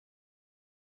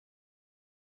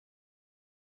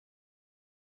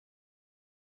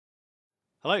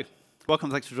Hello, welcome,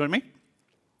 thanks for joining me.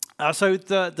 So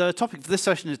the topic for this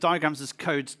session is diagrams as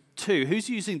code 2.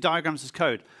 Who's using diagrams as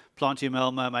code?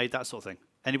 PlantUML, Mermaid, that sort of thing.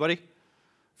 Anybody? A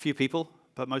few people,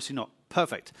 but mostly not.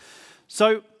 Perfect.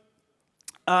 So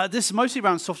this is mostly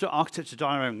around software architecture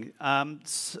diagramming.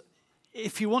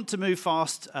 If you want to move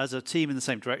fast as a team in the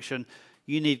same direction,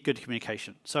 you need good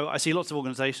communication. So I see lots of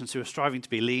organizations who are striving to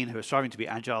be lean, who are striving to be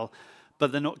agile,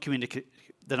 but they're not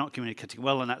communicating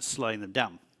well, and that's slowing them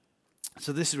down.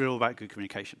 So this is really all about good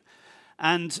communication.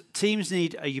 And teams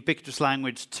need a ubiquitous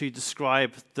language to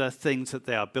describe the things that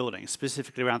they are building,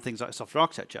 specifically around things like software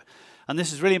architecture. And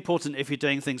this is really important if you're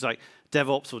doing things like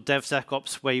DevOps or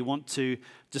DevSecOps, where you want to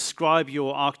describe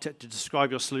your architecture,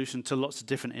 describe your solution to lots of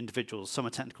different individuals. Some are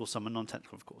technical, some are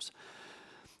non-technical, of course.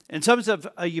 In terms of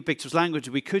a ubiquitous language,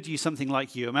 we could use something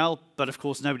like UML, but of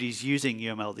course nobody's using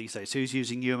UML these days. Who's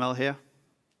using UML here?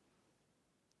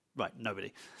 Right,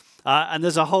 nobody. And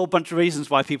there's a whole bunch of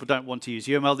reasons why people don't want to use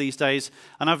UML these days,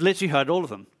 and I've literally heard all of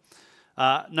them.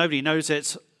 Nobody knows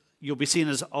it. You'll be seen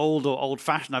as old or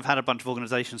old-fashioned. I've had a bunch of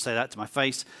organizations say that to my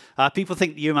face. People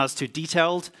think the UML is too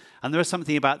detailed, and there is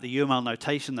something about the UML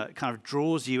notation that kind of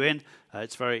draws you in.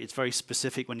 It's very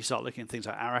specific when you start looking at things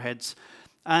like arrowheads.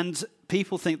 And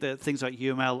people think that things like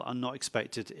UML are not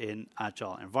expected in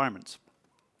agile environments.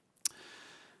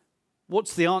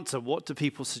 What's the answer? What do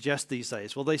people suggest these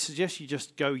days? Well, they suggest you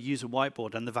just go use a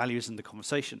whiteboard and the value is in the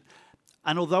conversation.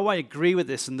 And although I agree with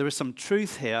this and there is some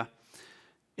truth here,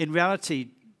 in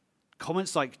reality,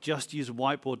 comments like just use a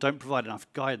whiteboard don't provide enough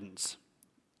guidance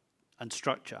and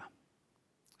structure.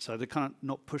 So they're kind of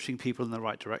not pushing people in the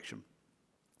right direction.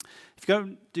 If you go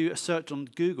and do a search on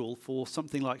Google for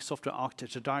something like software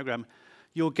architecture diagram,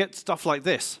 you'll get stuff like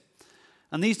this.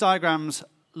 And these diagrams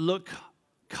look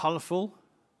colorful,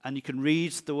 and you can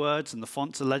read the words and the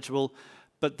fonts are legible,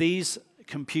 but these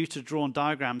computer-drawn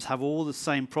diagrams have all the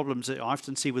same problems that I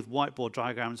often see with whiteboard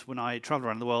diagrams when I travel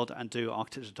around the world and do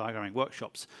architecture diagramming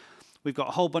workshops. We've got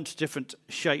a whole bunch of different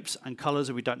shapes and colors,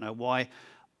 and we don't know why.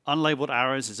 Unlabeled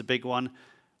arrows is a big one,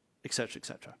 etc.,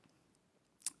 etc.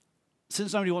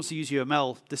 Since nobody wants to use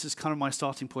UML, this is kind of my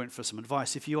starting point for some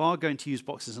advice. If you are going to use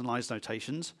boxes and lines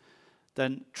notations,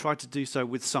 then try to do so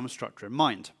with some structure in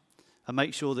mind, and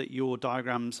make sure that your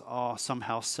diagrams are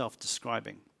somehow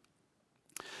self-describing.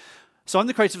 So I'm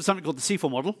the creator of something called the C4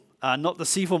 model, not the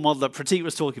C4 model that Pratik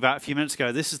was talking about a few minutes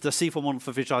ago. This is the C4 model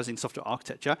for visualizing software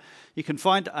architecture. You can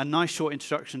find a nice short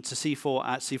introduction to C4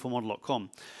 at c4model.com.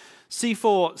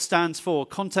 C4 stands for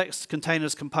context,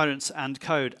 containers, components, and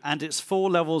code, and it's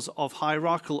 4 levels of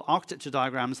hierarchical architecture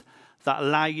diagrams that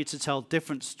allow you to tell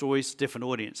different stories to different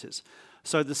audiences.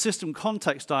 So the system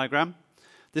context diagram,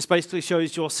 this basically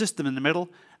shows your system in the middle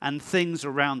and things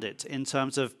around it in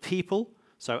terms of people,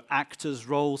 so actors,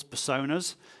 roles,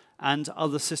 personas, and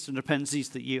other system dependencies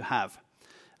that you have.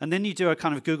 And then you do a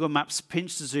kind of Google Maps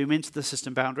pinch to zoom into the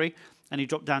system boundary, and you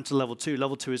drop down to level 2.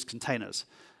 Level 2 is containers.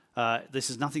 This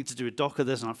has nothing to do with Docker.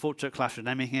 There's an unfortunate clash of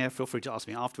naming here. Feel free to ask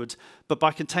me afterwards. But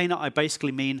by container, I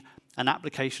basically mean an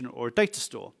application or a data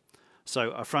store.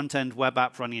 So a front-end web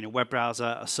app running in a web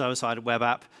browser, a server-side web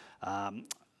app,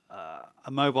 a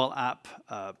mobile app,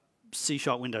 C#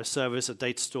 Windows service, a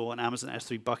data store, an Amazon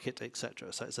S3 bucket,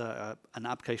 etc. So it's an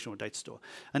application or a data store.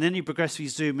 And then you progressively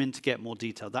zoom in to get more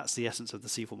detail. That's the essence of the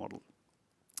C4 model.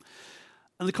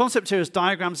 And the concept here is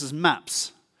diagrams as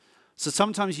maps. So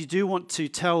sometimes you do want to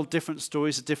tell different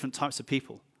stories of different types of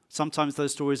people. Sometimes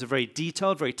those stories are very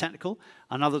detailed, very technical,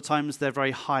 and other times they're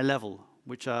very high level,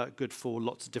 which are good for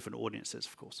lots of different audiences,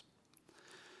 of course.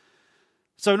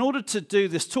 So in order to do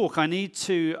this talk, I need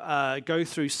to go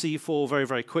through C4 very,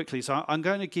 very quickly. So I'm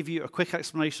going to give you a quick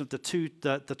explanation of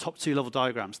the top 2 level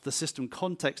diagrams, the system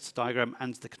context diagram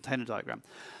and the container diagram.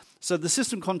 So the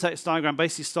system context diagram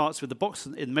basically starts with the box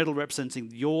in the middle representing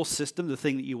your system, the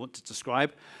thing that you want to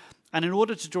describe. And in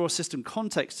order to draw a system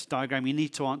context diagram, you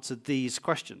need to answer these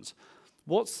questions.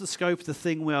 What's the scope of the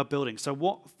thing we are building? So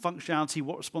what functionality,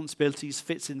 what responsibilities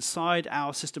fits inside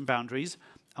our system boundaries,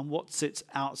 and what sits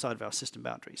outside of our system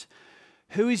boundaries?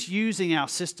 Who is using our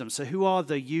system? So who are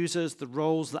the users, the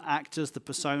roles, the actors, the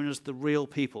personas, the real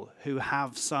people who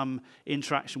have some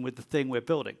interaction with the thing we're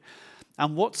building?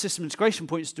 And what system integration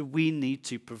points do we need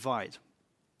to provide?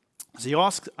 So you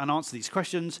ask and answer these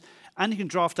questions, and you can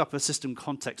draft up a system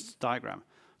context diagram.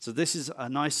 So this is a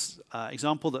nice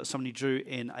example that somebody drew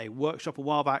in a workshop a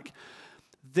while back.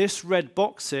 This red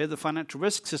box here, the financial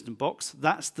risk system box,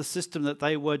 that's the system that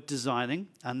they were designing,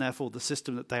 and therefore the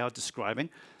system that they are describing.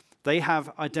 They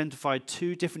have identified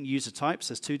 2 different user types.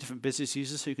 There's 2 different business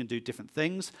users who can do different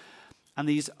things. And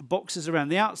these boxes around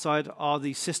the outside are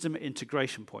the system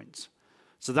integration points.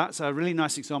 So that's a really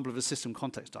nice example of a system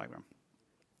context diagram.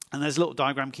 And there's a little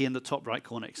diagram key in the top right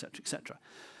corner, et cetera, et cetera.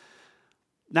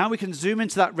 Now we can zoom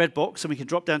into that red box and we can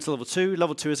drop down to level 2.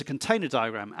 Level 2 is a container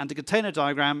diagram. And the container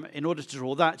diagram, in order to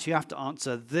draw that, you have to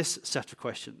answer this set of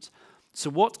questions. So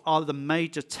what are the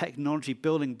major technology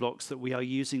building blocks that we are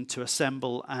using to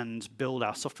assemble and build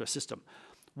our software system?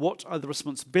 What are the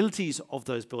responsibilities of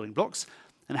those building blocks?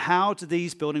 And how do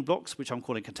these building blocks, which I'm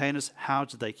calling containers, how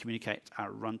do they communicate at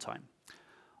runtime?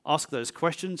 Ask those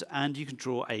questions and you can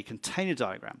draw a container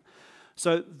diagram.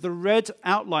 So the red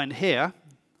outline here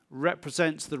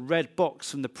represents the red box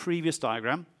from the previous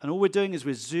diagram. And all we're doing is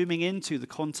we're zooming into the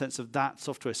contents of that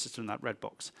software system in that red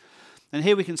box. And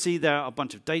here we can see there are a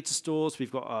bunch of data stores.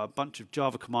 We've got a bunch of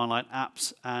Java command line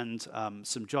apps and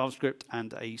some JavaScript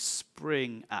and a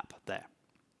Spring app there.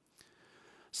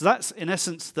 So that's, in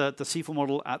essence, the C4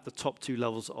 model at the top 2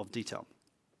 levels of detail.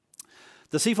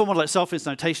 The C4 model itself is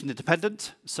notation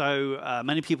independent, so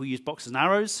many people use boxes and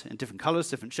arrows in different colors,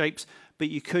 different shapes, but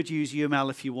you could use UML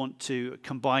if you want to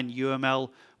combine UML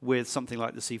with something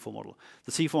like the C4 model.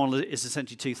 The C4 model is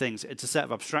essentially 2 things. It's a set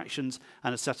of abstractions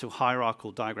and a set of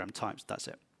hierarchical diagram types. That's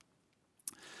it.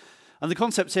 And the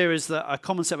concept here is that a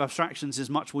common set of abstractions is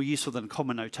much more useful than a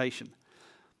common notation.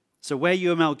 So where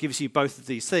UML gives you both of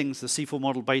these things, the C4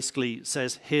 model basically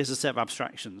says, here's a set of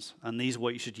abstractions, and these are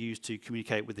what you should use to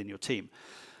communicate within your team.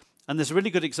 And there's a really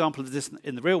good example of this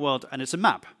in the real world, and it's a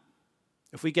map.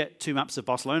 If we get 2 maps of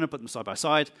Barcelona, put them side by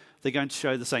side, they're going to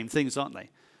show the same things, aren't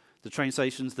they? The train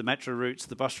stations, the metro routes,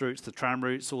 the bus routes, the tram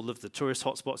routes, all of the tourist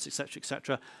hotspots, et cetera, et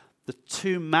cetera. The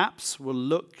 2 maps will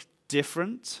look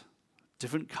different,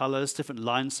 different colors, different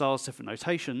line styles, different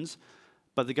notations,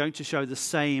 but they're going to show the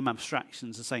same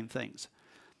abstractions, the same things.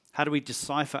 How do we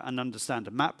decipher and understand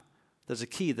a map? There's a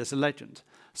key, there's a legend.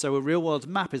 So a real-world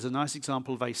map is a nice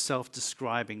example of a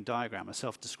self-describing diagram, a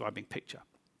self-describing picture.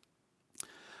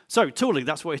 So tooling,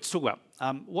 that's what we're to talk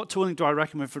about. What tooling do I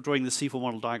recommend for drawing the C4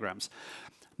 model diagrams?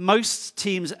 Most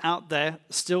teams out there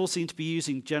still seem to be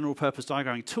using general-purpose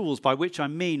diagramming tools, by which I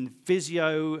mean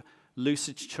Visio,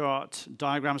 Lucidchart,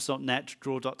 Diagrams.net,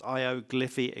 Draw.io,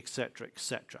 Glyphy, etc.,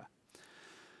 etc.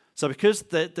 So because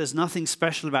there's nothing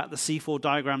special about the C4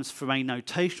 diagrams from a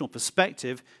notational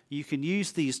perspective, you can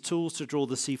use these tools to draw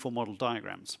the C4 model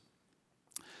diagrams.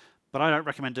 But I don't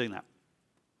recommend doing that.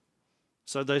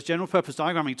 So those general purpose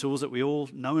diagramming tools that we all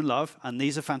know and love, and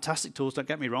these are fantastic tools, don't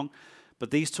get me wrong, but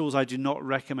these tools I do not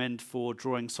recommend for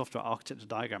drawing software architecture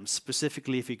diagrams,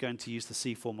 specifically if you're going to use the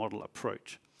C4 model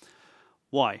approach.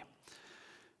 Why?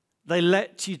 They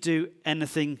let you do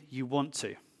anything you want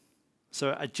to.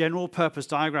 So a general purpose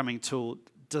diagramming tool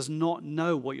does not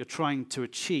know what you're trying to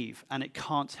achieve, and it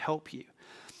can't help you.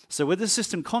 So with a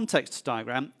system context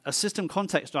diagram, a system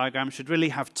context diagram should really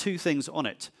have 2 things on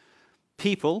it: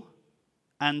 people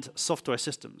and software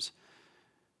systems.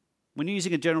 When you're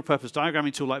using a general purpose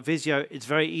diagramming tool like Visio, it's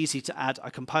very easy to add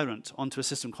a component onto a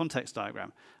system context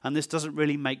diagram. And this doesn't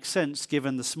really make sense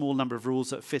given the small number of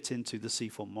rules that fit into the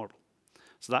C4 model.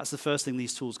 So that's the first thing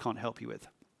these tools can't help you with.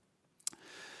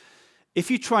 If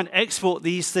you try and export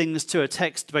these things to a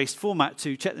text-based format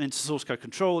to check them into source code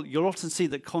control, you'll often see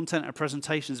that content and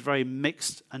presentation is very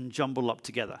mixed and jumbled up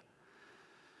together.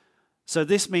 So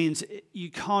this means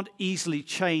you can't easily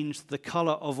change the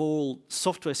color of all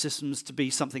software systems to be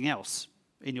something else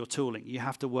in your tooling. You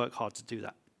have to work hard to do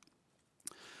that.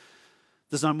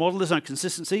 There's no model, there's no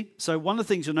consistency. So one of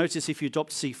the things you'll notice if you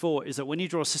adopt C4 is that when you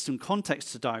draw a system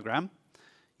context diagram,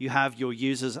 you have your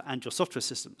users and your software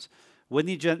systems. When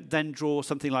you then draw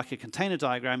something like a container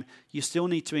diagram, you still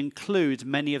need to include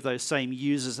many of those same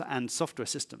users and software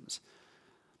systems.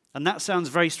 And that sounds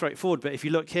very straightforward, but if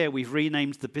you look here, we've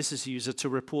renamed the business user to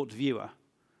report viewer.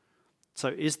 So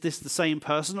is this the same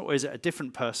person or is it a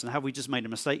different person? Have we just made a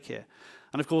mistake here?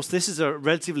 And of course, this is a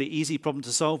relatively easy problem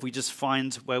to solve. We just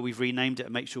find where we've renamed it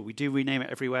and make sure we do rename it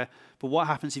everywhere. But what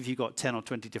happens if you've got 10 or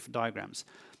 20 different diagrams?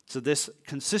 So this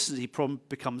consistency problem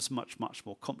becomes much, much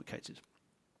more complicated.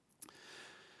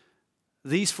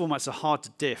 These formats are hard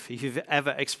to diff. If you've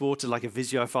ever exported like a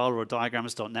Visio file or a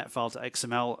Diagrams.net file to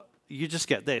XML, you just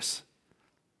get this.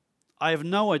 I have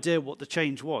no idea what the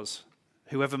change was.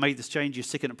 Whoever made this change, you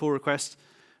stick it in a pull request.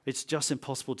 It's just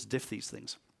impossible to diff these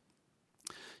things.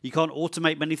 You can't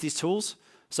automate many of these tools.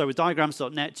 So with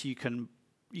Diagrams.net, you can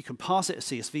pass it a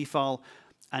CSV file,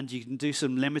 and you can do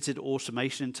some limited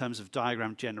automation in terms of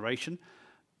diagram generation.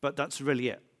 But that's really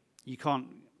it. You can't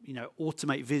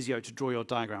automate Visio to draw your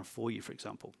diagram for you, for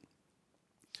example.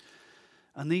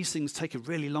 And these things take a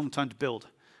really long time to build.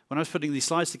 When I was putting these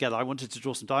slides together, I wanted to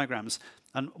draw some diagrams.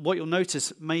 And what you'll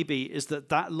notice maybe is that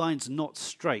that line's not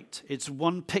straight. It's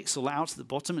 1 pixel out at the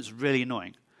bottom. It's really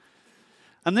annoying.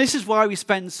 And this is why we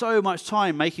spend so much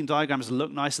time making diagrams that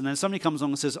look nice, and then somebody comes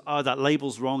along and says, oh, that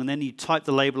label's wrong, and then you type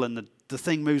the label and the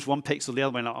thing moves one pixel the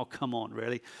other way, and like, oh, come on,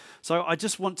 really? So I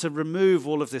just want to remove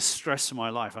all of this stress from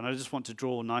my life, and I just want to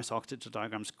draw nice architecture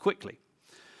diagrams quickly.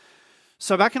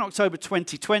 So back in October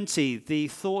 2020, the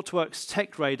ThoughtWorks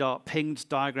Tech Radar pinged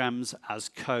diagrams as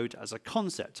code as a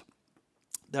concept.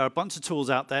 There are a bunch of tools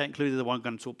out there, including the one I'm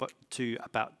going to talk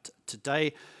about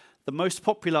today. The most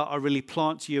popular are really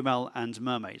PlantUML and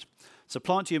Mermaid. So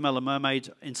PlantUML and Mermaid,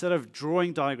 instead of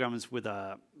drawing diagrams with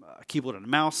a keyboard and a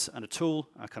mouse and a tool,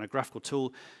 a kind of graphical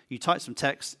tool, you type some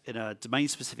text in a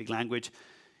domain-specific language,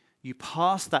 you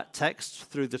pass that text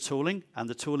through the tooling, and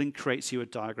the tooling creates you a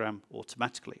diagram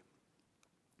automatically.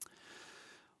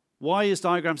 Why is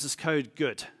diagrams as code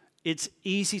good? It's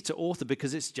easy to author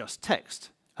because it's just text.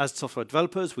 As software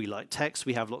developers, we like text.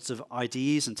 We have lots of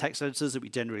IDEs and text editors that we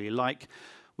generally like.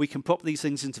 We can pop these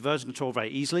things into version control very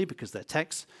easily because they're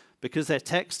text. Because they're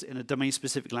text in a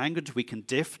domain-specific language, we can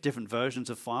diff different versions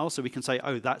of files. So we can say,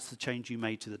 oh, that's the change you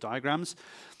made to the diagrams.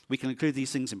 We can include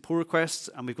these things in pull requests,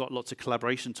 and we've got lots of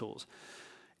collaboration tools.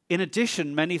 In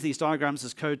addition, many of these diagrams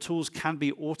as code tools can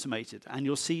be automated, and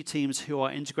you'll see teams who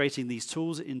are integrating these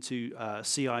tools into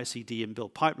CI, CD, and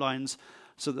build pipelines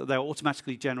so that they're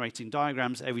automatically generating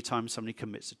diagrams every time somebody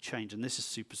commits a change, and this is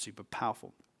super, super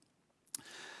powerful.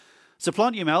 So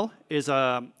PlantUML is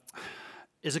a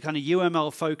kind of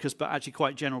UML-focused but actually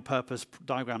quite general-purpose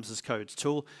diagrams as code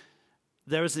tool.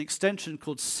 There is an extension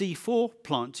called C4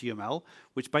 PlantUML,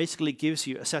 which basically gives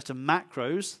you a set of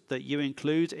macros that you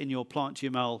include in your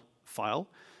PlantUML file,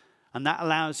 and that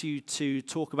allows you to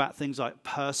talk about things like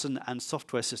person and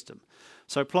software system.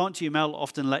 So PlantUML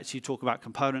often lets you talk about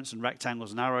components and rectangles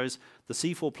and arrows. The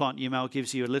C4 PlantUML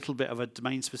gives you a little bit of a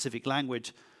domain-specific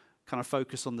language kind of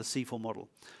focused on the C4 model.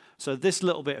 So this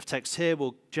little bit of text here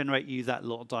will generate you that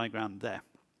little diagram there.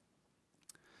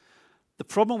 The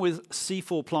problem with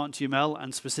C4 PlantUML,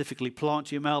 and specifically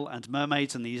PlantUML and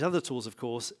Mermaid and these other tools, of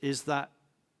course, is that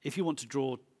if you want to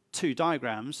draw two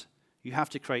diagrams, you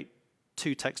have to create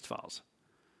two text files.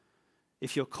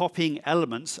 If you're copying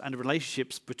elements and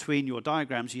relationships between your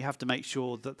diagrams, you have to make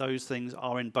sure that those things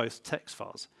are in both text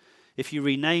files. If you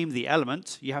rename the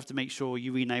element, you have to make sure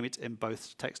you rename it in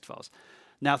both text files.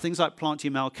 Now, things like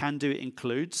PlantUML can do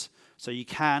includes, so you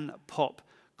can pop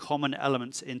common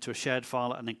elements into a shared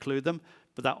file and include them,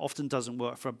 but that often doesn't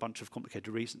work for a bunch of complicated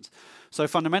reasons. So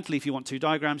fundamentally, if you want two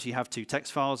diagrams, you have two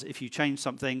text files. If you change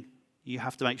something, you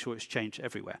have to make sure it's changed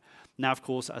everywhere. Now, of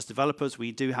course, as developers,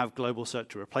 we do have global search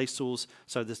to replace tools,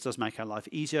 so this does make our life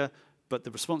easier, but the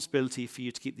responsibility for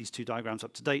you to keep these two diagrams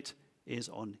up to date is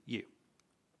on you.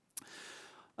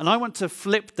 And I want to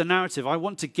flip the narrative. I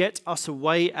want to get us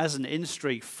away as an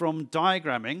industry from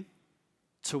diagramming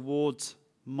towards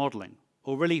modeling,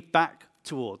 or really back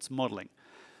towards modeling.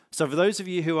 So for those of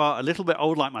you who are a little bit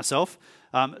old like myself,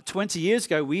 20 years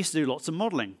ago, we used to do lots of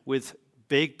modeling with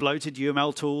big bloated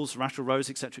UML tools, rational rows,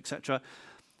 et cetera,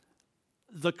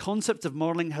 the concept of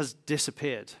modeling has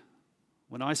disappeared.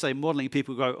 When I say modeling,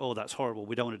 people go, oh, that's horrible.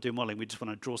 We don't want to do modeling. We just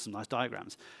want to draw some nice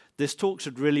diagrams. This talk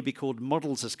should really be called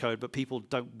Models as Code, but people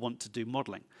don't want to do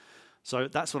modeling. So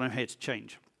that's what I'm here to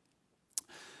change.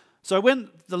 So when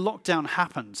the lockdown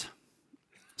happened,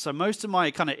 so most of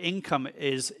my kind of income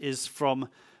is from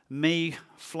me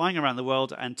flying around the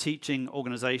world and teaching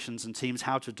organizations and teams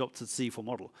how to adopt the C4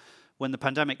 model. When the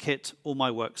pandemic hit, all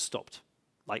my work stopped,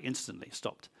 like instantly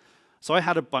stopped. So I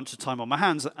had a bunch of time on my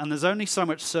hands, and there's only so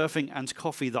much surfing and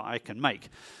coffee that I can make.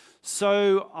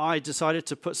 So I decided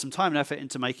to put some time and effort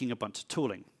into making a bunch of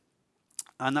tooling.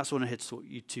 And that's what I'm here to talk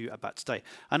you to about today.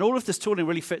 And all of this tooling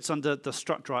really fits under the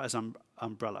Structurizr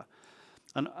umbrella.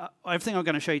 And everything I'm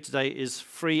going to show you today is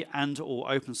free and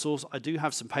or open source. I do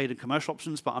have some paid and commercial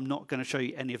options, but I'm not going to show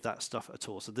you any of that stuff at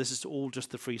all. So this is all just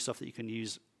the free stuff that you can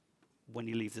use when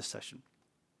you leave this session.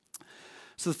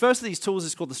 So the first of these tools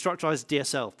is called the Structurizr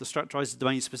DSL, the Structurizr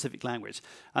Domain-Specific Language.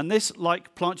 And this,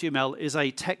 like PlantUML, is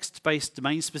a text-based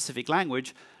domain-specific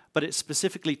language, but it's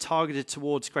specifically targeted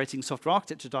towards creating software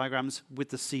architecture diagrams with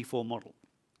the C4 model.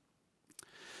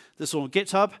 This is on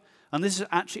GitHub, and this is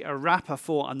actually a wrapper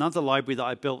for another library that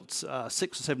I built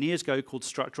 6 or 7 years ago called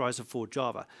Structurizr for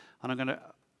Java. And I'm going to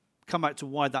come back to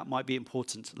why that might be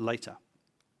important later.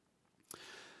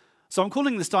 So I'm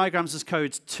calling this diagrams as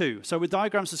code 2. So with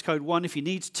diagrams as code 1, if you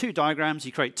need two diagrams,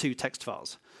 you create two text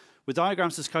files. With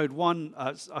diagrams as code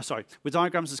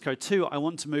 2, I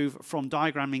want to move from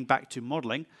diagramming back to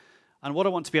modeling. And what I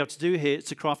want to be able to do here is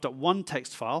to craft up one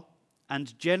text file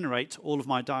and generate all of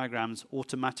my diagrams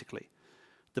automatically.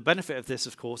 The benefit of this,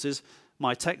 of course, is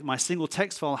my single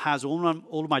text file has all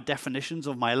of my definitions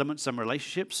of my elements and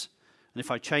relationships, And if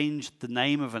I change the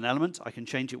name of an element, I can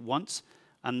change it once,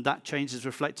 and that change is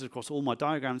reflected across all my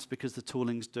diagrams because the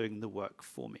tooling's doing the work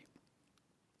for me.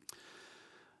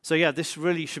 So yeah, this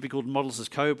really should be called Models as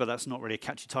Code, but that's not really a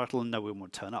catchy title and no one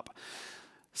would turn up.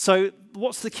 So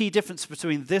what's the key difference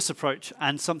between this approach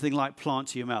and something like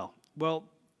PlantUML? Well,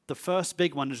 the first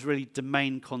big one is really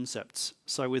domain concepts.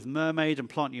 So with Mermaid and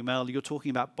PlantUML, you're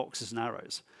talking about boxes and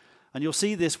arrows. And you'll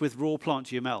see this with raw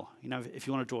PlantUML. You know, if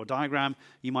you want to draw a diagram,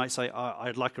 you might say,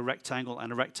 I'd like a rectangle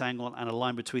and a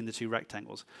line between the two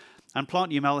rectangles. And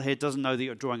PlantUML here doesn't know that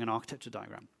you're drawing an architecture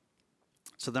diagram.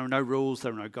 So there are no rules,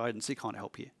 there are no guidance, it can't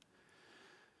help you.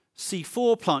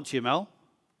 C4 PlantUML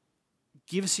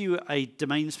gives you a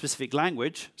domain-specific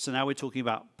language. So now we're talking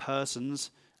about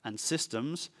persons and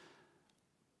systems,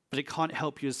 but it can't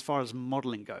help you as far as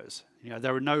modeling goes. You know,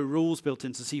 there are no rules built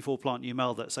into C4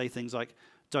 PlantUML that say things like,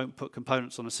 don't put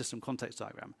components on a system context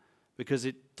diagram, because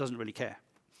it doesn't really care.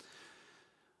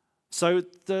 So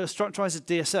the Structurizr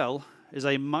DSL is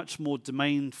a much more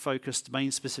domain-focused,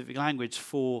 domain-specific language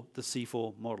for the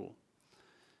C4 model.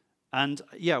 And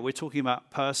yeah, we're talking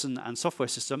about person and software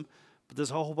system, but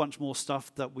there's a whole bunch more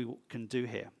stuff that we can do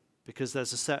here, because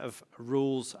there's a set of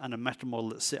rules and a meta model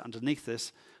that sit underneath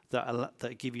this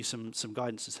that give you some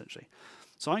guidance, essentially.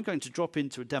 So I'm going to drop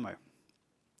into a demo.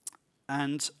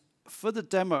 And for the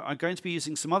demo, I'm going to be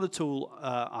using some other tool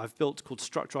I've built called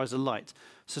Structurizr Lite.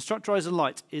 So Structurizr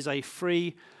Lite is a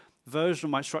free version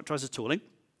of my Structurizr tooling.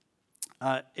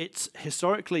 It's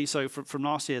historically, so from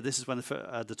last year, this is when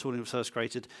the tooling was first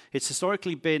created. It's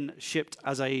historically been shipped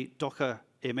as a Docker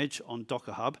image on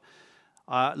Docker Hub.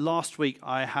 Last week,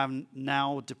 I have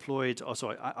now deployed,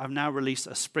 I've now released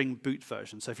a Spring Boot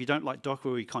version. So if you don't like Docker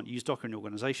or you can't use Docker in your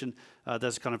organization,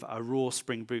 there's kind of a raw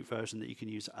Spring Boot version that you can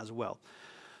use as well.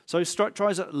 So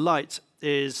Structurizr Lite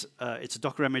is, it's a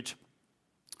Docker image.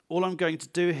 All I'm going to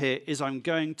do here is I'm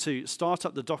going to start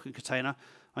up the Docker container.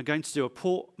 I'm going to do a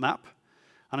port map,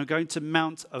 and I'm going to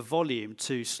mount a volume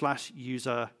to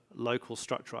 /user local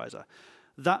Structurizr.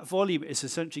 That volume is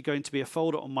essentially going to be a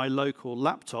folder on my local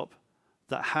laptop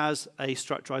that has a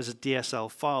Structurizr DSL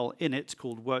file in it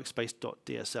called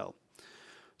workspace.dsl.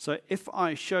 So if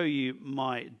I show you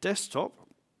my desktop,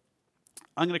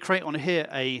 I'm going to create on here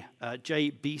a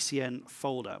JBCN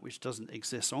folder, which doesn't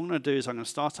exist. So what I'm going to do is I'm going to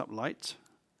start up Lite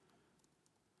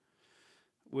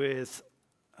with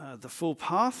the full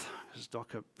path, because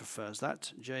Docker prefers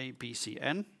that,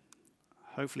 JBCN.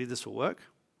 Hopefully this will work.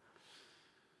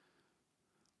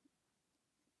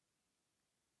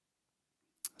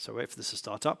 So wait for this to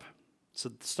start up. So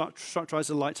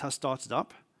Structurizr Lite has started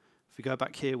up. If we go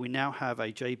back here, we now have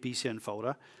a JBCN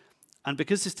folder. And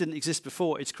because this didn't exist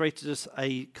before, it's created us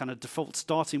a kind of default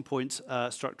starting point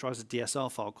Structurizr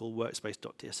DSL file called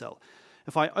workspace.dsl.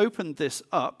 If I open this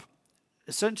up,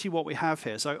 essentially what we have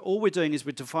here, so all we're doing is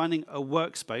we're defining a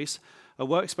workspace. A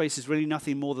workspace is really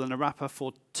nothing more than a wrapper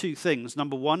for two things.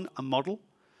 Number one, a model,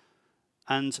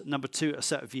 and number two, a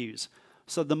set of views.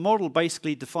 So the model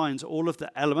basically defines all of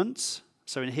the elements.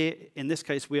 So in this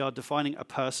case, we are defining a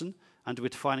person, and we're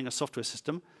defining a software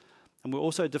system. And we're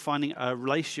also defining a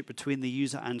relationship between the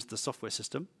user and the software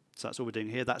system. So that's all we're doing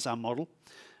here. That's our model.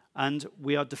 And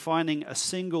we are defining a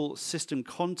single system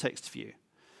context view.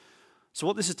 So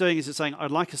what this is doing is it's saying, I'd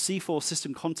like a C4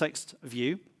 system context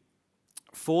view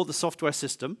for the software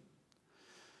system.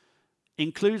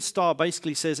 Include star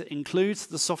basically says it includes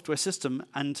the software system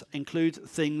and include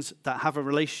things that have a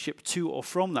relationship to or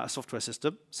from that software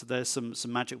system. So there's some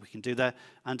magic we can do there,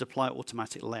 and apply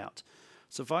automatic layout.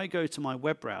 So if I go to my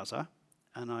web browser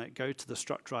and I go to the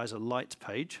Structurizr Lite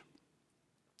page,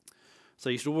 so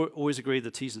you should always agree the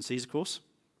T's and C's, of course.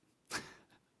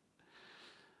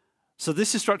 So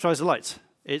this is Structurizr Lite.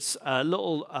 It's a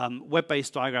little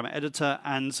web-based diagram editor,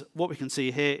 and what we can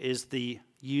see here is the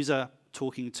user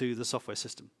talking to the software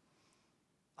system.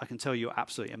 I can tell you're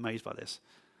absolutely amazed by this.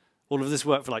 All of this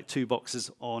worked for like 2 boxes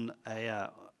on a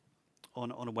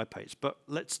web page. But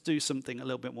let's do something a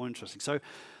little bit more interesting. So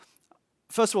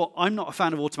first of all, I'm not a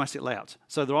fan of automatic layout.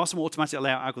 So there are some automatic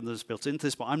layout algorithms built into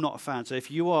this, but I'm not a fan. So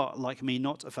if you are, like me,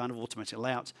 not a fan of automatic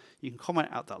layout, you can comment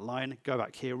out that line, go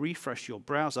back here, refresh your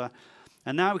browser,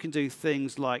 and now we can do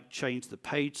things like change the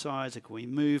page size, and we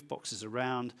move boxes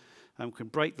around, and we can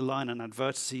break the line and add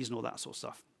vertices and all that sort of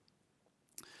stuff.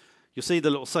 You'll see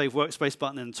the little Save Workspace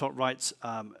button in the top right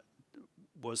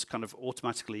was kind of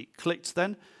automatically clicked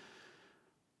then.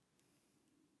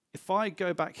 If I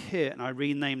go back here and I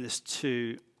rename this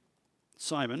to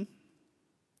Simon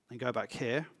and go back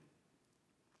here,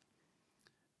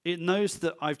 it knows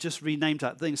that I've just renamed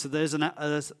that thing. So there's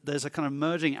a kind of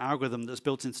merging algorithm that's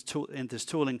built into this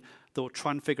tooling that will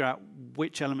try and figure out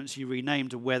which elements you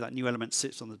renamed and where that new element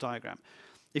sits on the diagram.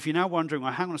 If you're now wondering,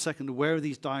 well, hang on a second, where are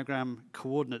these diagram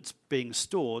coordinates being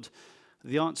stored?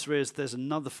 The answer is there's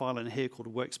another file in here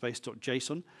called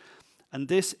workspace.json. And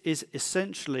this is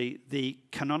essentially the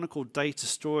canonical data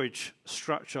storage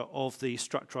structure of the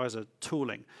Structurizr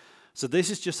tooling. So this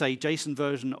is just a JSON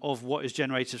version of what is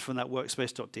generated from that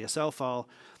workspace.dsl file.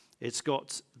 It's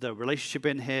got the relationship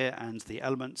in here and the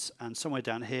elements, and somewhere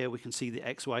down here we can see the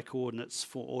XY coordinates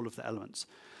for all of the elements.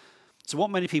 So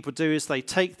what many people do is they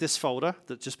take this folder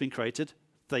that's just been created,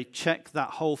 they check that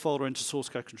whole folder into source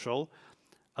code control,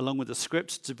 along with the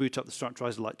script to boot up the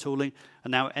Structurizr-like tooling,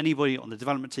 and now anybody on the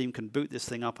development team can boot this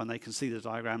thing up and they can see the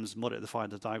diagrams, modify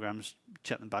the diagrams,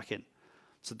 check them back in.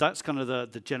 So that's kind of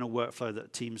the general workflow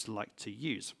that teams like to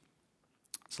use.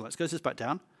 So let's go this back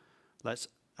down. Let's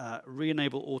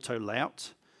re-enable auto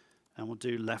layout, and we'll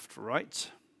do left,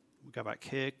 right. We'll go back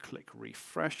here, click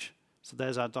refresh. So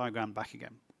there's our diagram back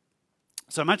again.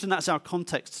 So imagine that's our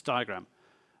context diagram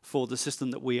for the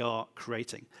system that we are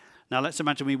creating. Now let's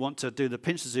imagine we want to do the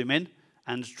pinch to zoom in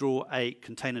and draw a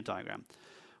container diagram.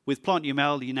 With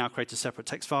PlantUML, you now create a separate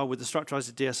text file. With the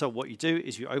Structurizr DSL, what you do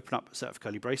is you open up a set of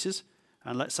curly braces,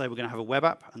 and let's say we're going to have a web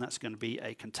app, and that's going to be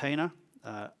a container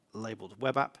labeled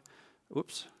web app.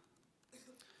 Whoops.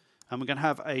 And we're going to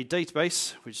have a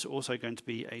database, which is also going to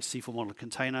be a C4 model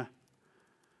container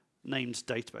named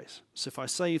database. So if I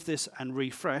save this and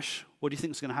refresh, what do you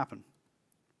think is going to happen?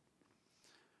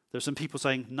 There's some people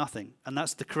saying nothing, and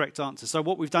that's the correct answer. So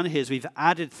what we've done here is we've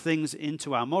added things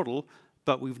into our model,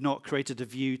 but we've not created a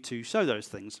view to show those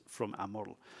things from our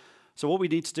model. So what we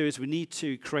need to do is we need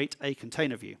to create a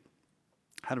container view.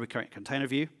 How do we create a container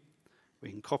view? We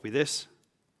can copy this,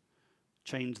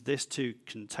 change this to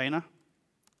container.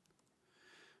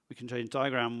 We can change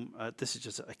diagram. This is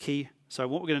just a key. So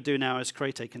what we're going to do now is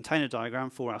create a container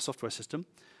diagram for our software system.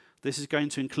 This is going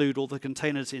to include all the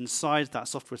containers inside that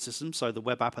software system, so the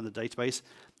web app and the database,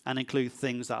 and include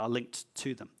things that are linked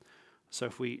to them. So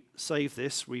if we save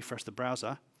this, refresh the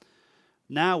browser,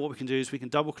 now what we can do is we can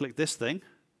double-click this thing,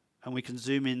 and we can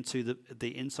zoom into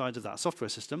the inside of that software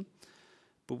system,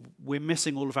 but we're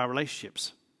missing all of our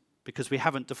relationships because we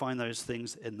haven't defined those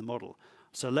things in the model.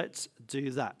 So let's do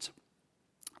that.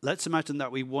 Let's imagine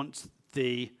that we want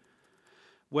the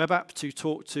web app to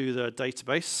talk to the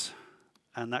database,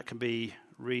 and that can be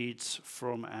reads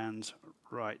from and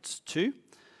writes to.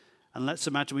 And let's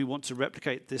imagine we want to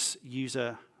replicate this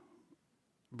user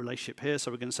relationship here. So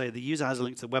we're going to say the user has a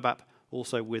link to the web app,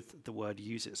 also with the word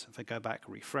uses. If I go back,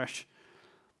 refresh,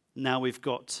 now we've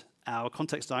got our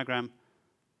context diagram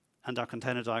and our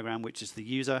container diagram, which is the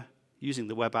user using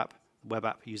the web app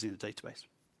using the database.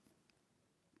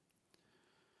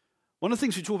 One of the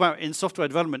things we talk about in software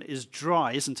development is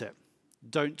dry, isn't it?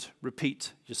 Don't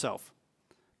repeat yourself.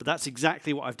 But that's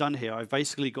exactly what I've done here. I've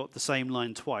basically got the same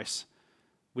line twice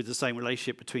with the same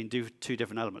relationship between two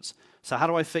different elements. So how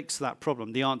do I fix that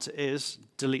problem? The answer is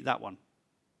delete that one.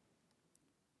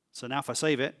 So now if I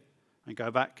save it and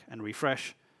go back and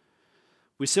refresh,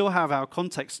 we still have our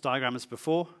context diagram as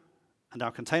before and our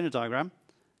container diagram,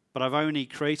 but I've only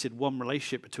created one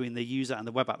relationship between the user and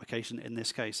the web application in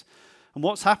this case. And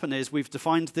what's happened is we've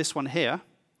defined this one here,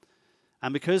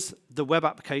 and because the web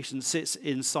application sits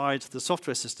inside the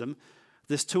software system,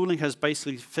 this tooling has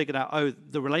basically figured out, oh,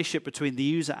 the relationship between the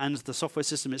user and the software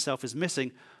system itself is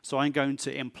missing, so I'm going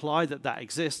to imply that that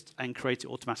exists and create it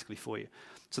automatically for you.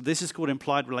 So this is called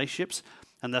implied relationships,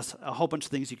 and there's a whole bunch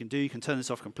of things you can do. You can turn this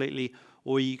off completely,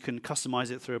 or you can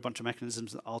customize it through a bunch of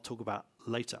mechanisms that I'll talk about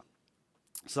later.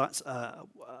 So that's a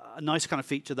nice kind of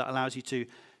feature that allows you to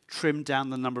trim down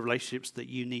the number of relationships that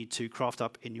you need to craft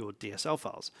up in your DSL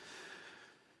files.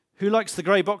 Who likes the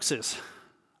gray boxes?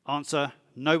 Answer,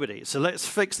 nobody. So let's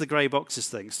fix the gray boxes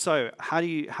thing. So how do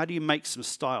you make some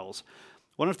styles?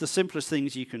 One of the simplest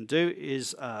things you can do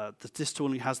is that this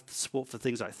tooling has support for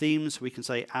things like themes. We can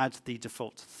say add the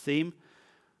default theme,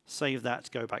 save that,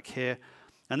 go back here.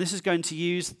 And this is going to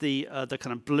use the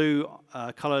kind of blue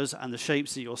colors and the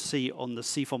shapes that you'll see on the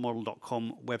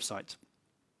c4model.com website.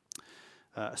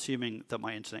 Assuming that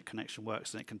my internet connection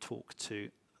works and it can talk to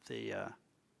the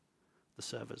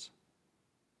servers.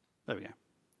 There we go.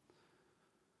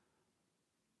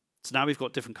 So now we've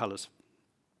got different colors.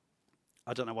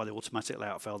 I don't know why the automatic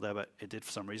layout failed there, but it did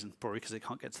for some reason, probably because it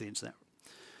can't get to the internet.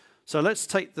 So let's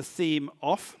take the theme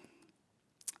off,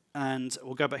 and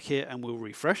we'll go back here and we'll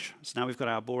refresh. So now we've got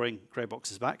our boring gray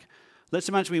boxes back. Let's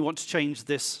imagine we want to change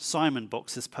this Simon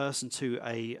box, this person, to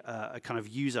a kind of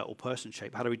user or person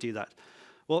shape. How do we do that?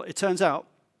 Well, it turns out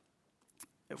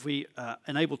if we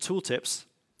enable tooltips,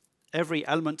 every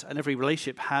element and every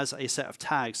relationship has a set of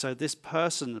tags. So this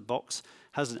person box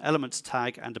has an elements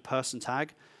tag and a person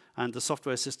tag, and the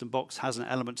software system box has an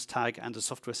elements tag and a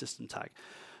software system tag.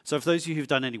 So for those of you who've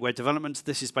done any web development,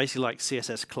 this is basically like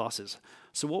CSS classes.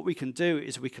 So what we can do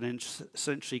is we can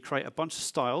essentially create a bunch of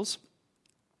styles.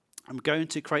 I'm going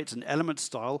to create an element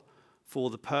style for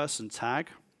the person tag,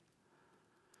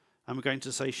 and we're going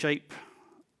to say shape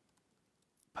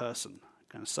person.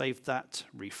 I'm going to save that,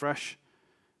 refresh,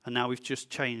 and now we've just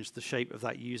changed the shape of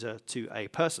that user to a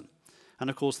person. And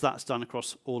of course, that's done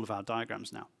across all of our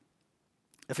diagrams now.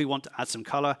 If we want to add some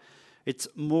color, it's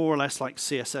more or less like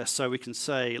CSS. So we can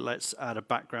say, let's add a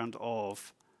background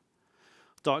of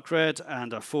dark red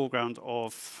and a foreground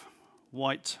of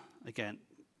white. Again,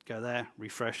 go there,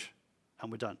 refresh,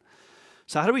 and we're done.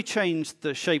 So how do we change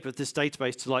the shape of this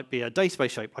database to like be a database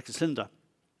shape, like a cylinder?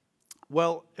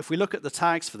 Well, if we look at the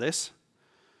tags for this,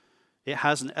 it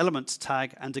has an elements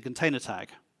tag and a container tag.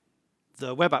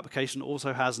 The web application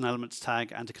also has an elements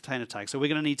tag and a container tag. So we're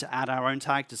going to need to add our own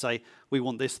tag to say we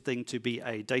want this thing to be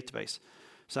a database.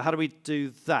 So how do we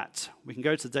do that? We can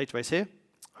go to the database here,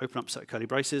 open up set of curly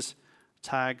braces,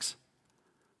 tags,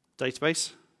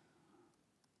 database,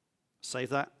 save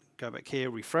that, go back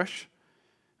here, refresh,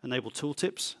 enable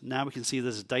tooltips. Now we can see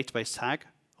there's a database tag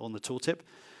on the tooltip.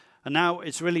 And now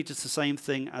it's really just the same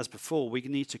thing as before. We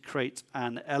need to create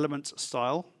an element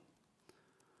style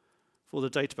for the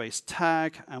database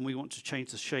tag, and we want to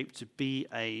change the shape to be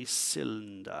a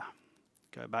cylinder.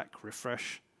 Go back,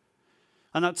 refresh,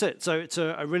 and that's it. So it's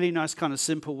a really nice kind of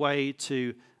simple way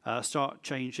to start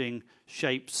changing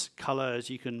shapes, colors.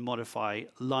 You can modify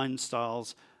line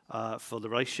styles for the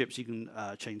relationships. You can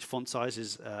change font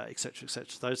sizes, etc.,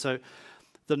 etc. So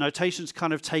the notation's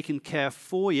kind of taken care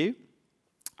for you.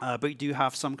 But you do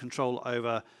have some control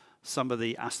over some of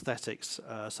the aesthetics,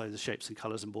 so the shapes and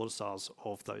colors and border styles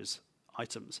of those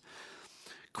items.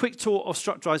 Quick tour of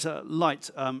Structurizr Lite,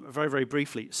 very, very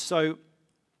briefly. So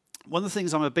one of the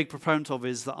things I'm a big proponent of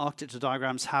is that architecture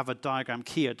diagrams have a diagram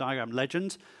key, a diagram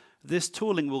legend. This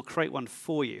tooling will create one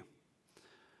for you.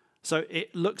 So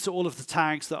it looks at all of the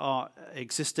tags that are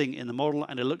existing in the model,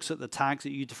 and it looks at the tags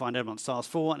that you define element styles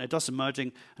for, and it does some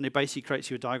merging, and it basically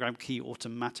creates you a diagram key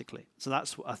automatically. So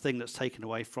that's a thing that's taken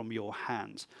away from your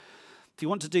hands. If you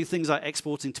want to do things like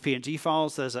exporting to PNG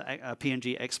files, there's a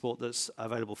PNG export that's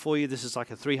available for you. This is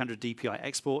like a 300 DPI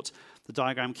export. The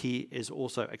diagram key is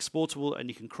also exportable, and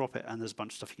you can crop it, and there's a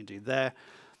bunch of stuff you can do there.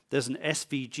 There's an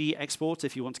SVG export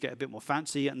if you want to get a bit more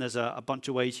fancy, and there's a bunch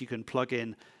of ways you can plug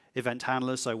in event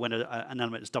handlers, so when an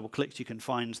element is double-clicked, you can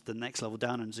find the next level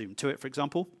down and zoom to it, for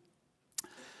example.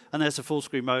 And there's a full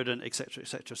screen mode, and et cetera, et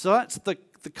cetera. So that's the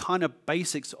kind of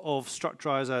basics of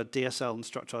Structurizr DSL and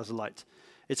Structurizr Lite.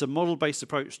 It's a model-based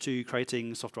approach to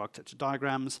creating software architecture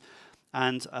diagrams,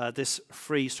 and this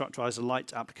free Structurizr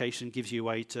Lite application gives you a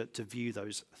way to view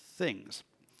those things.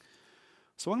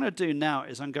 So what I'm going to do now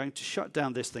is I'm going to shut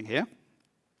down this thing here,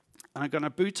 and I'm going to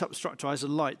boot up Structurizr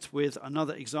Lite with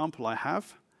another example I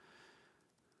have,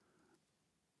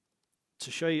 to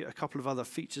show you a couple of other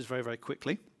features very, very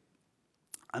quickly.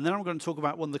 And then I'm going to talk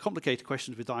about one of the complicated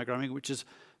questions with diagramming, which is,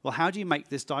 well, how do you make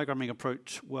this diagramming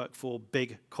approach work for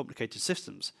big, complicated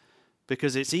systems?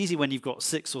 Because it's easy when you've got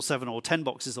 6 or 7 or 10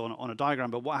 boxes on a diagram,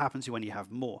 but what happens when you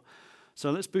have more? So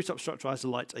let's boot up Structurizr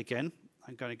Lite again.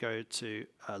 I'm going to go to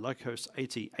localhost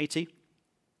 8080.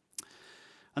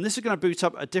 And this is going to boot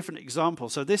up a different example.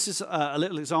 So this is a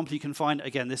little example you can find.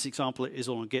 Again, this example is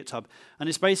all on GitHub. And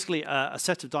it's basically a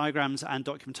set of diagrams and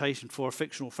documentation for a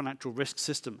fictional financial risk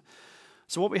system.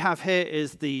 So what we have here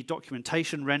is the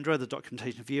documentation renderer, the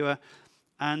documentation viewer.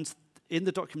 And in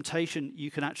the documentation,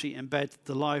 you can actually embed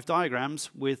the live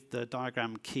diagrams with the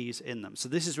diagram keys in them. So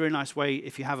this is a really nice way,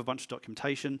 if you have a bunch of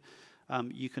documentation,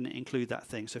 you can include that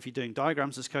thing. So if you're doing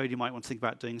diagrams as code, you might want to think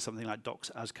about doing something like docs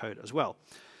as code as well.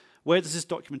 Where does this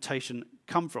documentation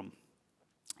come from?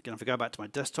 Again, if I go back to my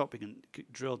desktop, we can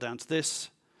drill down to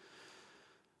this.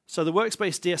 So the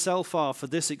workspace DSL file for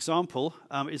this example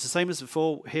is the same as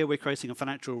before. Here we're creating a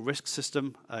financial risk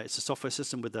system. It's a software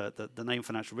system with the name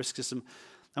financial risk system.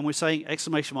 And we're saying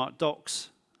 !docs.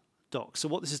 So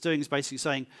what this is doing is basically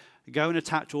saying, go and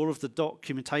attach all of the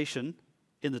documentation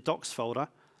in the docs folder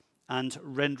and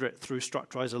render it through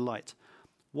Structurizr Lite.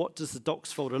 What does the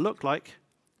docs folder look like?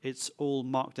 It's all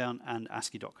Markdown and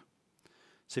ASCII doc.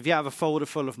 So if you have a folder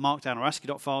full of Markdown or ASCII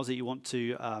doc files that you want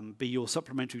to be your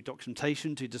supplementary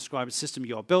documentation to describe a system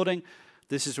you are building,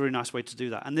 this is a really nice way to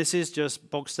do that. And this is just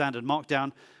bog standard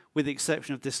Markdown, with the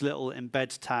exception of this little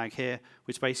embed tag here,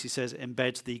 which basically says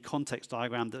embed the context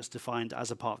diagram that's defined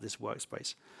as a part of this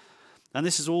workspace. And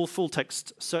this is all full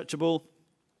text searchable,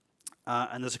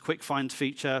 and there's a quick find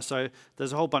feature. So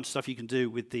there's a whole bunch of stuff you can do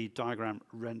with the diagram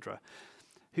renderer.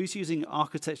 Who's using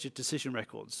architecture decision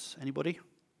records? Anybody?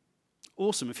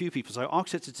 Awesome, a few people. So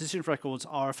architecture decision records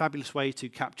are a fabulous way to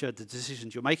capture the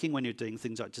decisions you're making when you're doing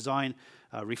things like design,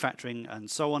 refactoring,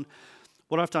 and so on.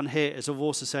 What I've done here is I've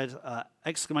also said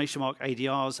exclamation mark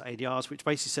ADRs, which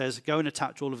basically says go and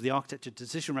attach all of the architecture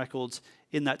decision records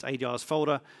in that ADRs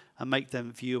folder and make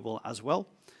them viewable as well.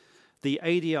 The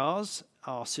ADRs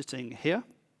are sitting here.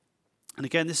 And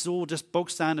again, this is all just bog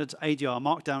standard ADR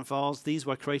markdown files. These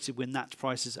were created with Nat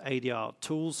Price's ADR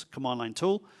tools, command line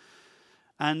tool.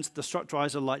 And the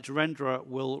Structurizr Light renderer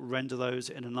will render those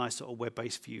in a nice sort of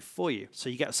web-based view for you. So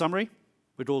you get a summary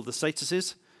with all the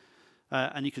statuses,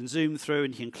 and you can zoom through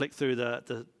and you can click through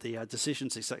the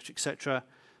decisions, etc., etc.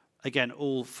 Again,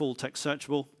 all full text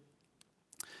searchable.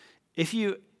 If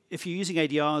you're using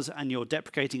ADRs and you're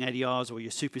deprecating ADRs, or you're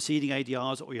superseding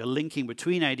ADRs, or you're linking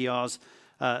between ADRs,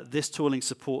 this tooling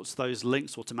supports those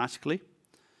links automatically.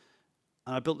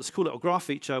 And I built this cool little graph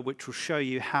feature which will show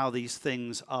you how these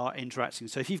things are interacting.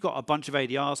 So if you've got a bunch of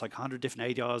ADRs, like 100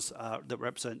 different ADRs that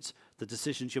represent the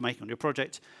decisions you're making on your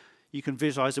project, you can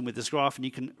visualize them with this graph, and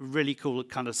you can really cool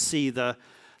kind of see the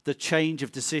change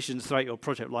of decisions throughout your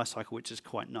project lifecycle, which is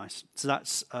quite nice. So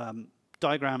that's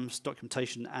diagrams,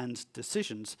 documentation, and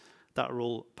decisions that are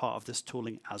all part of this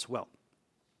tooling as well.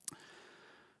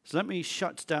 So let me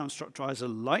shut down Structurizr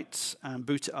Lite and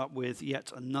boot it up with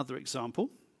yet another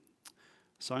example.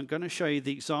 So I'm going to show you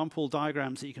the example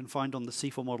diagrams that you can find on the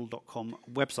c4model.com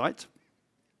website.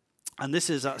 And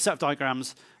this is a set of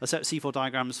diagrams, a set of C4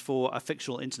 diagrams for a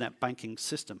fictional internet banking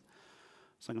system.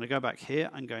 So I'm going to go back here.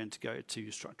 I'm going to go to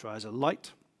Structurizr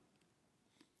Lite.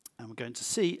 And we're going to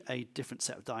see a different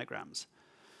set of diagrams.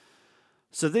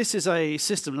 So this is a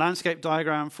system landscape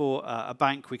diagram for a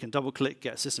bank. We can double-click,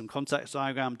 get a system context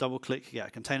diagram, double-click, get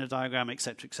a container diagram,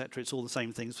 etc., etc. It's all the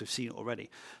same things we've seen already.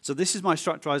 So this is my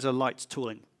Structurizr Lite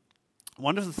tooling.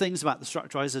 One of the things about the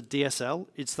Structurizr DSL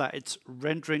is that it's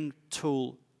rendering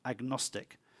tool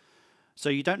agnostic. So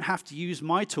you don't have to use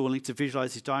my tooling to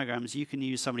visualize these diagrams. You can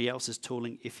use somebody else's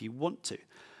tooling if you want to.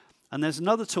 And there's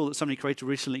another tool that somebody created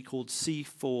recently called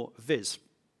C4Viz.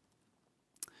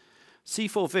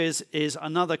 C4Viz is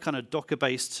another kind of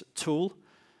Docker-based tool.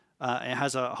 It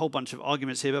has a whole bunch of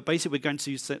arguments here, but basically we're going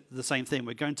to use the same thing.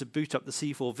 We're going to boot up the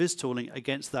C4Viz tooling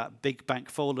against that big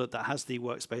bank folder that has the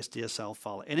workspace DSL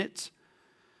file in it.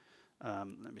 Let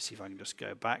me see if I can just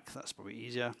go back. That's probably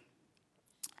easier.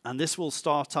 And this will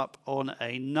start up on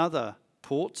another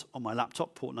port on my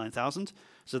laptop, port 9000.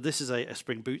 So this is a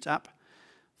Spring Boot app.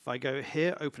 If I go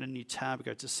here, open a new tab,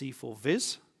 go to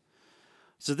C4Viz.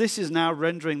 So this is now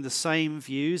rendering the same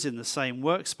views in the same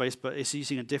workspace, but it's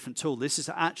using a different tool. This is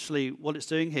actually, what it's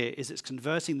doing here is it's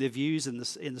converting the views in the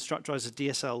Structurizr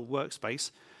DSL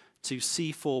workspace to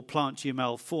C4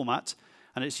 PlantUML format,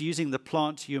 and it's using the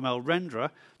PlantUML renderer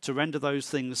to render those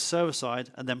things server-side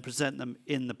and then present them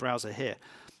in the browser here.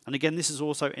 And again, this is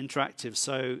also interactive,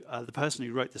 so the person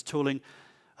who wrote this tooling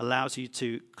allows you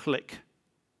to click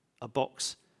a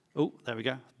box. Oh, there we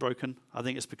go, broken. I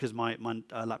think it's because my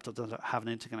laptop doesn't have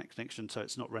an interconnect connection, so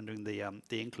it's not rendering the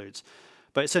includes.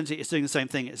 But essentially, it's doing the same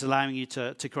thing. It's allowing you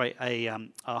to create a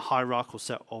hierarchical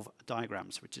set of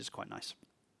diagrams, which is quite nice.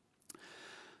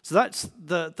 So that's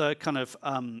the kind of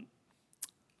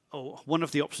one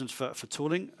of the options for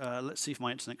tooling. Let's see if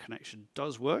my internet connection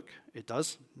does work. It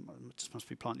does. It just must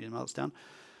be PlantUML that's down.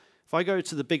 If I go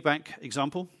to the big bank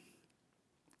example,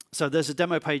 so there's a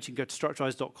demo page. You can go to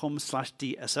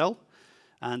structurizr.com/DSL,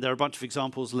 and there are a bunch of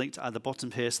examples linked at the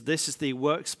bottom here. So this is the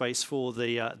workspace for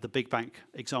the big bank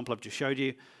example I've just showed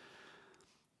you.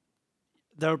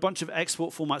 There are a bunch of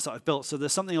export formats that I've built. So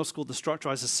there's something else called the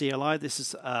Structurizr CLI. This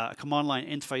is a command line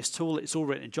interface tool. It's all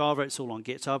written in Java. It's all on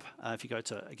GitHub. If you go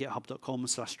to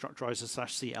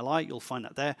github.com/structurizr/CLI, you'll find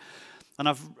that there. And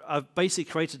I've basically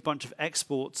created a bunch of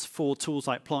exports for tools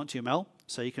like PlantUML.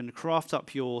 So you can craft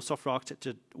up your software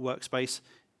architecture workspace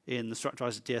in the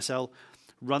Structurizr DSL,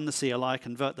 run the CLI,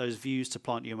 convert those views to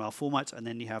PlantUML format, and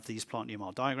then you have these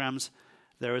PlantUML diagrams.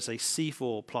 There is a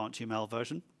C4 PlantUML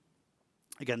version.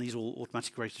 Again, these are all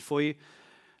automatically created for you.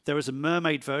 There is a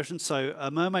Mermaid version. So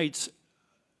Mermaid's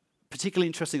particularly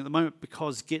interesting at the moment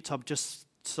because GitHub just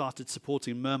started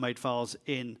supporting Mermaid files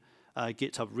in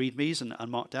GitHub READMEs and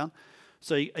Markdown.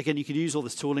 So again, you can use all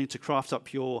this tooling to craft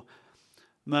up your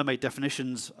Mermaid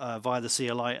definitions via the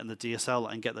CLI and the DSL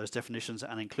and get those definitions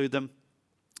and include them.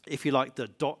 If you like the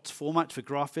dot format for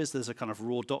GraphViz, there's a kind of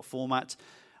raw dot format.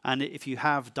 And if you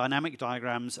have dynamic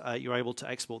diagrams, you're able to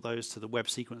export those to the web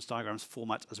sequence diagrams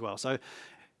format as well. So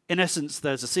in essence,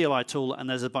 there's a CLI tool and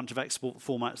there's a bunch of export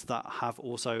formats that have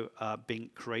also been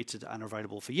created and are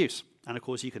available for use. And of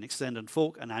course, you can extend and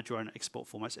fork and add your own export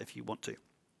formats if you want to.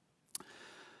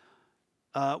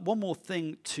 One more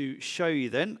thing to show you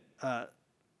then.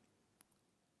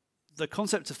 The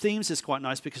concept of themes is quite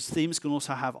nice because themes can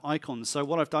also have icons. So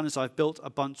what I've done is I've built a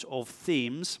bunch of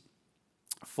themes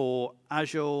for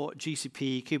Azure,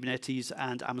 GCP, Kubernetes,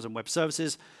 and Amazon Web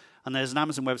Services. And there's an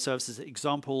Amazon Web Services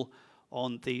example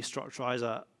on the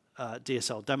Structurizr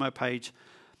DSL demo page.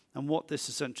 And what this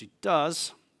essentially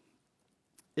does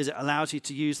is it allows you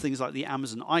to use things like the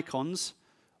Amazon icons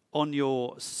on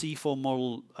your C4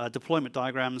 model deployment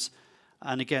diagrams.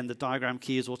 And again, the diagram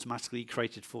key is automatically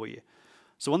created for you.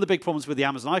 So one of the big problems with the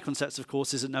Amazon icon sets, of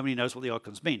course, is that nobody knows what the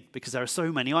icons mean because there are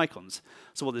so many icons.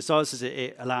 So what this does is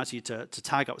it allows you to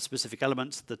tag up specific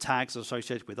elements. The tags are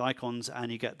associated with icons,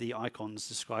 and you get the icons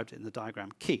described in the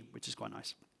diagram key, which is quite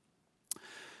nice.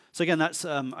 So again, that's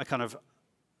a kind of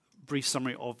brief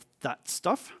summary of that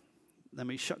stuff. Let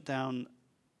me shut down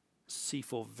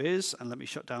C4 Viz, and let me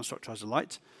shut down Structurizr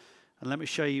Lite. And let me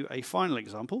show you a final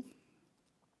example.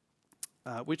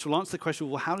 Which will answer the question,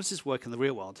 well, how does this work in the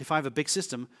real world? If I have a big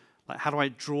system, like how do I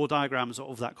draw diagrams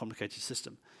of that complicated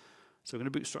system? So we're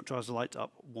going to boot Structurizr Lite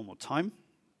up one more time.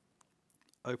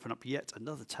 Open up yet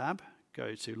another tab.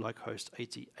 Go to localhost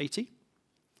 8080.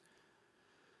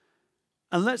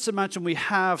 And let's imagine we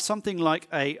have something like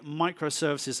a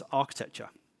microservices architecture.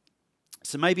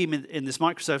 So maybe in this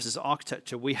microservices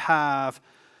architecture, we have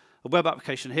a web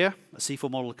application here, a C4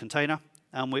 model container.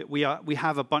 And we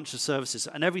have a bunch of services,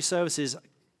 and every service is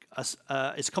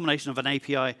a combination of an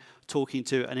API talking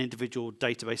to an individual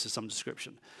database of some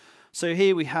description. So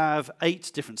here we have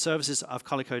 8 different services. I've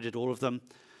color-coded all of them.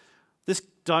 This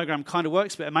diagram kind of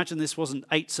works, but imagine this wasn't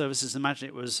 8 services. Imagine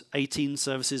it was 18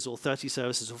 services or 30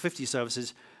 services or 50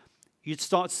 services. You'd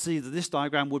start to see that this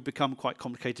diagram would become quite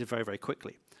complicated very, very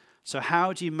quickly. So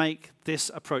how do you make this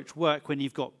approach work when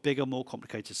you've got bigger, more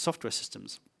complicated software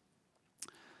systems?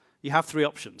 You have 3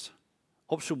 options.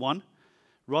 Option 1,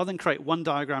 rather than create one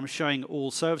diagram showing all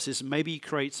services, maybe you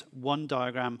create one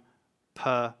diagram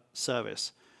per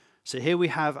service. So here we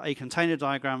have a container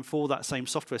diagram for that same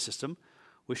software system.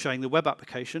 We're showing the web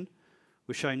application,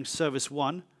 we're showing service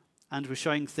 1, and we're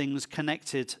showing things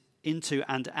connected into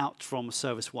and out from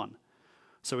service 1.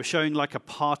 So we're showing like a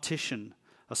partition,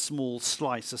 a small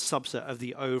slice, a subset of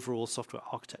the overall software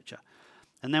architecture.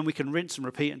 And then we can rinse and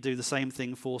repeat and do the same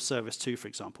thing for service 2, for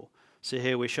example. So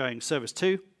here we're showing service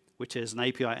 2, which is an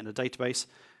API and a database,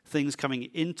 things coming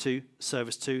into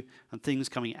service 2, and things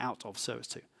coming out of service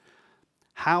 2.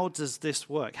 How does this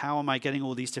work? How am I getting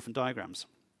all these different diagrams?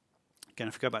 Again,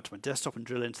 if I go back to my desktop and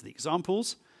drill into the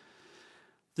examples,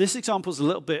 this example is a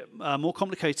little bit more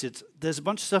complicated. There's a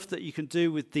bunch of stuff that you can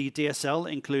do with the DSL,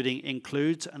 including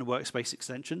includes and a workspace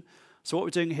extension. So what we're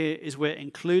doing here is we're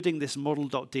including this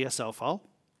model.dsl file.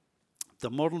 The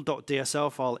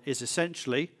model.dsl file is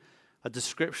essentially a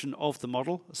description of the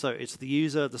model. So it's the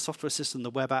user, the software system, the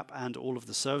web app, and all of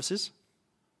the services.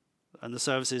 And the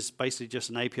service is basically just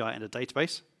an API and a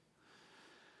database.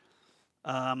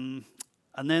 And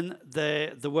then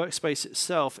the workspace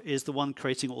itself is the one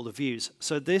creating all the views.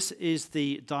 So this is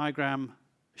the diagram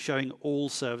showing all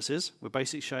services. We're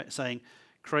basically saying,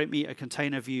 create me a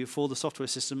container view for the software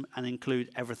system and include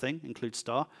everything, include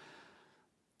star.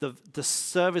 The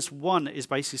service 1 is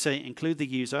basically saying include the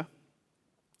user,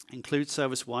 include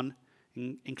service 1,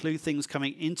 include things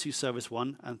coming into service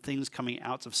 1 and things coming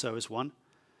out of service 1.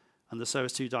 And the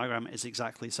service 2 diagram is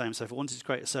exactly the same. So if I wanted to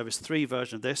create a service 3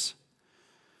 version of this,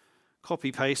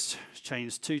 copy, paste,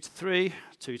 change 2 to 3,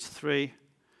 2 to 3,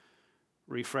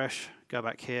 refresh, go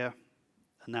back here,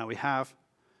 and now we have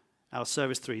our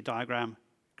service 3 diagram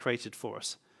created for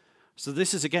us. So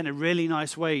this is, again, a really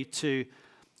nice way to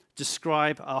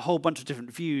describe a whole bunch of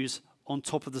different views on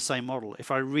top of the same model.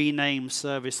 If I rename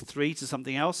service 3 to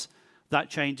something else, that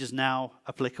change is now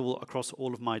applicable across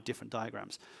all of my different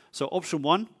diagrams. So option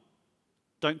 1,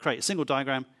 don't create a single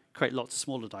diagram, create lots of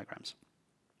smaller diagrams.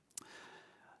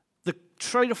 The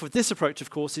trade-off with this approach, of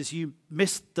course, is you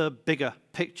miss the bigger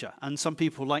picture, and some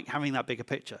people like having that bigger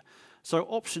picture. So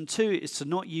option 2 is to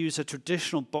not use a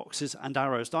traditional boxes and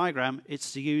arrows diagram,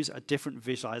 it's to use a different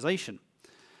visualization.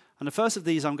 And the first of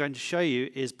these I'm going to show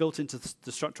you is built into the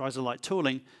Structurizr Lite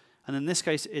tooling, and in this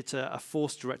case it's a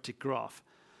force-directed graph.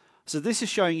 So this is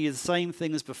showing you the same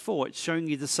thing as before, it's showing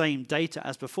you the same data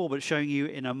as before, but it's showing you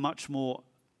in a much more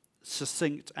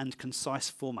succinct and concise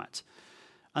format.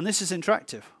 And this is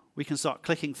interactive. We can start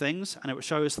clicking things, and it will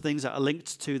show us things that are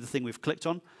linked to the thing we've clicked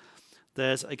on.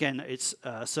 There's, again, it's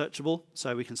searchable,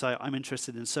 so we can say, I'm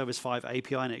interested in Service 5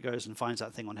 API, and it goes and finds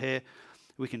that thing on here.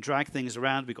 We can drag things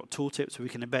around. We've got tooltips where we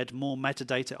can embed more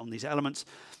metadata on these elements.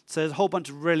 So there's a whole bunch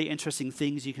of really interesting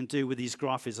things you can do with these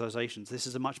graph visualizations. This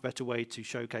is a much better way to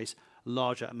showcase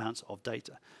larger amounts of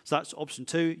data. So that's option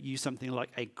 2, use something like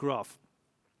a graph.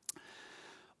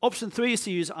 Option 3 is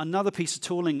to use another piece of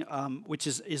tooling, which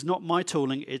is not my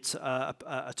tooling. It's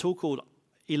a tool called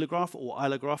Ilograph or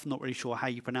Ilograph. I'm not really sure how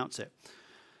you pronounce it.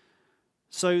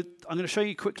 So I'm going to show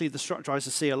you quickly the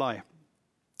Structurizr CLI.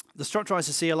 The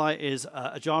Structurizr CLI is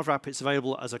a Java app. It's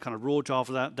available as a kind of raw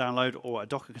Java download or a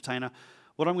Docker container.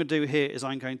 What I'm going to do here is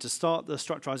I'm going to start the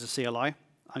Structurizr CLI.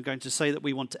 I'm going to say that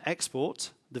we want to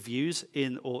export the views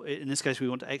or in this case, we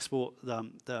want to export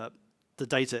the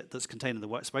data that's contained in the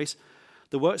workspace.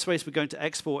 The workspace we're going to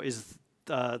export is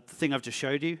the thing I've just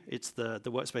showed you. It's the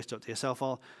workspace.dsl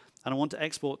file. And I want to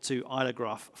export to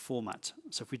Ilograph format.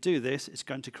 So if we do this, it's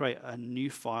going to create a new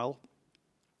file.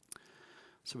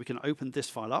 So we can open this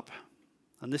file up.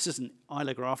 And this is an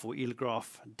Ilograph or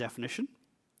Ilograph definition.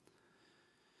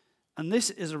 And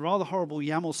this is a rather horrible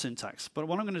YAML syntax. But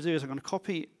what I'm going to do is I'm going to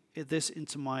copy this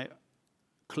into my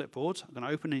clipboard. I'm going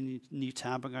to open a new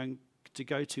tab. I'm going to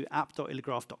go to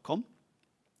app.ilograph.com.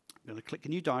 I'm going to click a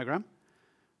new diagram,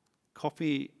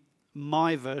 copy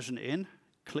my version in,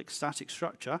 click static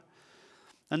structure.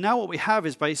 And now what we have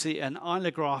is basically an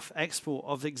Ilograph export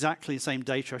of exactly the same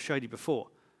data I showed you before.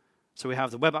 So we have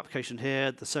the web application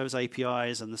here, the service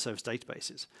APIs, and the service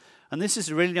databases. And this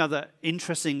is really another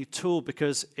interesting tool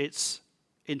because it's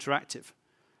interactive.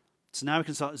 So now we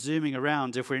can start zooming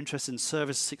around. If we're interested in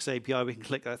Service 6 API, we can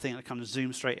click that thing and it kind of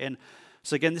zooms straight in.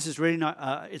 So again, this is really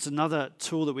not, it's another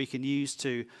tool that we can use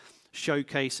to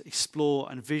showcase, explore,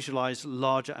 and visualize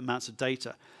larger amounts of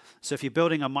data. So if you're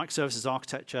building a microservices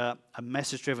architecture, a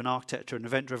message-driven architecture, an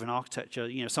event-driven architecture,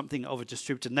 something of a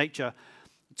distributed nature,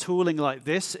 tooling like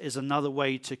this is another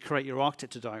way to create your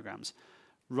architecture diagrams.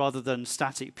 Rather than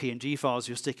static PNG files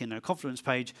you're sticking in a Confluence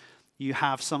page, you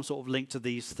have some sort of link to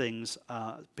these things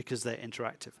because they're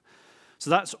interactive. So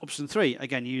that's option 3.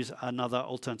 Again, use another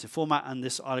alternative format, and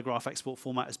this Ilograph export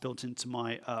format is built into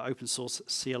my open source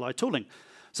CLI tooling.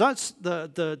 So that's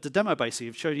the demo basically.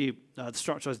 I've showed you the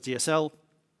Structurizr DSL,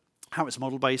 how it's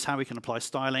model-based, how we can apply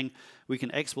styling, we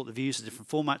can export the views to different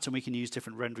formats, and we can use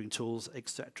different rendering tools,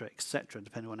 etc.,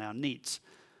 depending on our needs.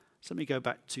 So let me go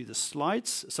back to the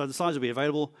slides. So the slides will be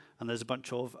available, and there's a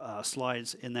bunch of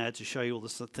slides in there to show you all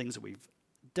the things that we've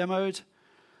demoed.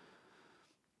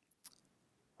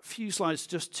 A few slides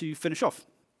just to finish off.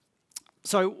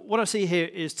 So what I see here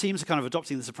is teams are kind of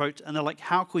adopting this approach, and they're like,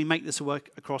 how can we make this work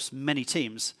across many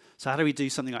teams? So how do we do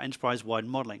something like enterprise-wide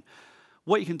modeling?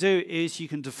 What you can do is you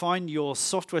can define your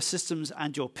software systems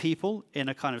and your people in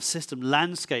a kind of system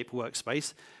landscape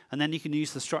workspace, and then you can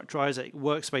use the Structurizr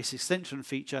workspace extension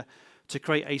feature to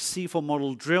create a C4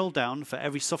 model drill down for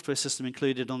every software system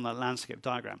included on that landscape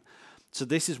diagram. So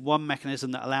this is one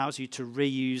mechanism that allows you to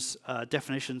reuse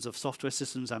definitions of software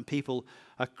systems and people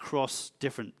across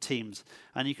different teams.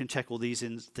 And you can check all these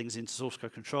things into source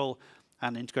code control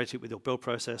and integrate it with your build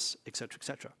process, etc.,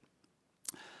 etc.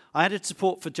 I added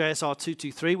support for JSR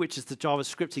 223, which is the Java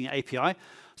scripting API.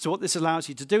 So what this allows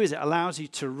you to do is it allows you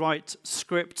to write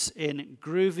scripts in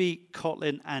Groovy,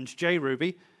 Kotlin, and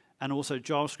JRuby, and also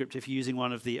JavaScript if you're using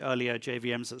one of the earlier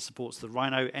JVMs that supports the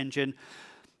Rhino engine.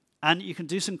 And you can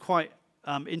do some quite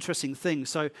interesting things.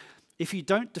 So if you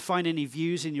don't define any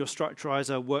views in your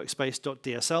Structurizr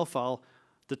workspace.dsl file,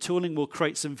 the tooling will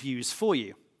create some views for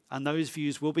you. And those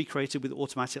views will be created with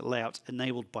automatic layout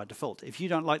enabled by default. If you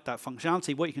don't like that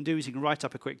functionality, what you can do is you can write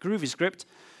up a quick Groovy script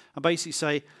and basically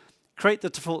say, create the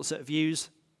default set of views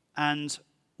and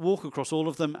walk across all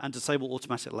of them and disable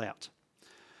automatic layout.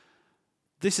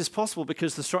 This is possible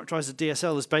because the Structurizr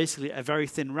DSL is basically a very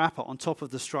thin wrapper on top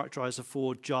of the Structurizr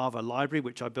for Java library,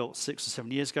 which I built 6 or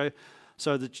 7 years ago.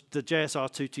 So the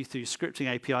JSR 223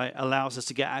 scripting API allows us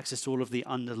to get access to all of the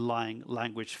underlying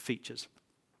language features.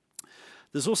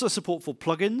 There's also support for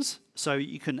plugins. So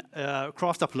you can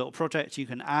craft up a little project. You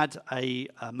can add a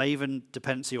Maven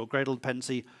dependency or Gradle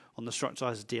dependency on the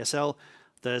Structurizr DSL.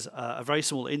 There's a very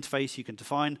small interface you can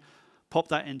define. Pop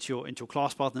that into your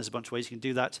class path, and there's a bunch of ways you can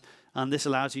do that. And this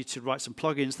allows you to write some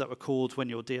plugins that were called when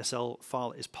your DSL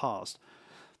file is parsed.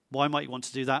 Why might you want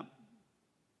to do that?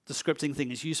 The scripting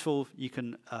thing is useful. You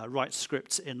can write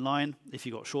scripts in line. If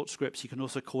you've got short scripts, you can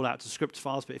also call out to script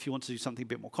files. But if you want to do something a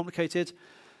bit more complicated,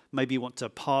 maybe you want to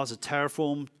parse a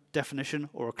Terraform definition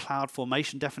or a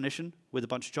CloudFormation definition with a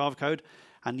bunch of Java code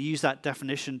and use that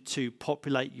definition to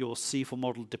populate your C4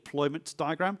 model deployment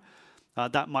diagram.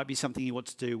 That might be something you want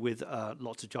to do with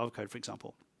lots of Java code, for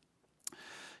example.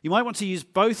 You might want to use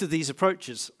both of these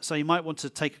approaches. So you might want to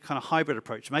take a kind of hybrid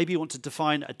approach. Maybe you want to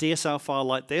define a DSL file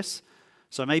like this.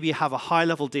 So maybe you have a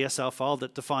high-level DSL file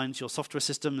that defines your software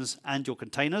systems and your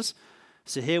containers.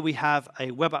 So here we have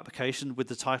a web application with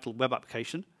the title web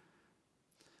application.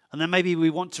 And then maybe we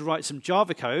want to write some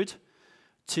Java code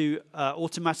to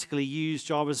automatically use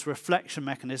Java's reflection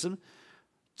mechanism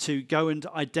to go and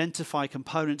identify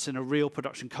components in a real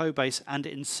production code base and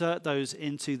insert those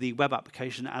into the web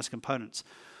application as components.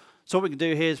 So what we can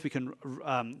do here is we can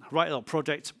write a little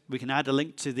project. We can add a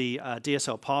link to the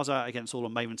DSL parser against all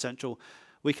of Maven Central.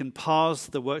 We can parse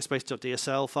the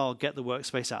workspace.dsl file, get the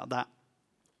workspace out of that,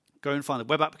 go and find the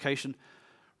web application,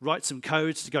 write some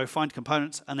codes to go find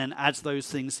components, and then add those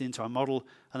things into our model,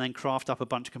 and then craft up a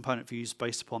bunch of component views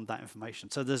based upon that information.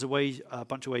 So there's a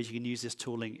bunch of ways you can use this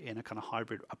tooling in a kind of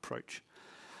hybrid approach.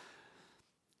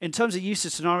 In terms of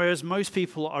usage scenarios, most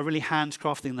people are really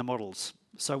handcrafting the models.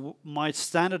 So my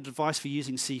standard advice for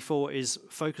using C4 is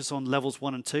focus on levels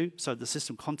 1 and 2, so the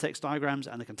system context diagrams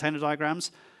and the container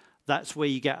diagrams. That's where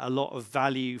you get a lot of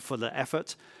value for the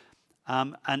effort.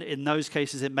 And in those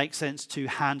cases, it makes sense to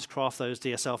handcraft those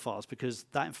DSL files because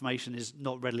that information is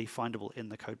not readily findable in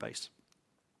the code base.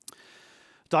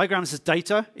 Diagrams as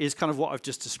data is kind of what I've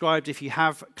just described. If you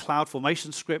have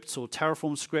CloudFormation scripts or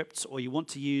Terraform scripts, or you want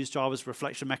to use Java's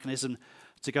reflection mechanism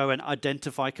to go and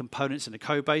identify components in a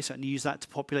code base and use that to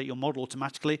populate your model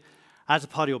automatically as a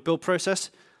part of your build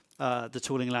process, the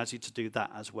tooling allows you to do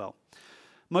that as well.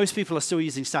 Most people are still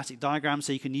using static diagrams,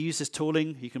 so you can use this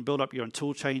tooling. You can build up your own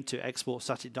toolchain to export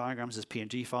static diagrams as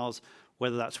PNG files,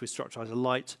 whether that's with Structurizr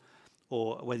Lite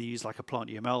or whether you use like a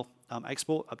PlantUML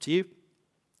export, up to you.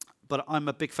 But I'm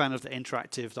a big fan of the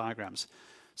interactive diagrams.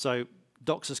 So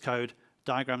docs as code,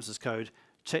 diagrams as code,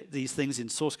 check these things in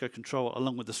source code control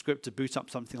along with the script to boot up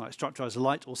something like Structurizr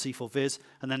Lite or C4Viz,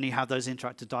 and then you have those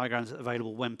interactive diagrams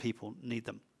available when people need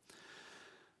them.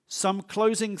 Some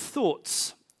closing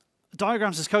thoughts.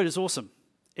 Diagrams as code is awesome.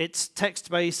 It's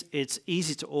text-based, it's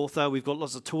easy to author, we've got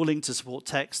lots of tooling to support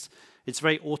text, it's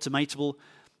very automatable,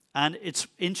 and it's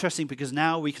interesting because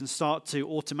now we can start to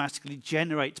automatically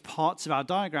generate parts of our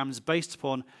diagrams based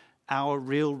upon our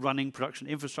real running production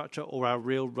infrastructure or our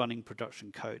real running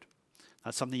production code.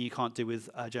 That's something you can't do with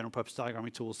general purpose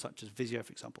diagramming tools such as Visio,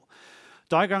 for example.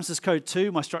 Diagrams as code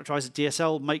 2, my Structurizr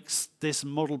DSL makes this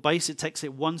model base. It takes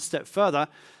it one step further,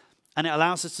 and it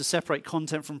allows us to separate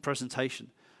content from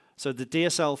presentation. So the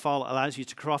DSL file allows you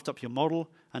to craft up your model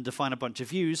and define a bunch of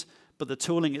views, but the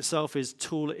tooling itself is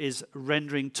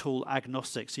rendering tool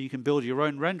agnostic. So you can build your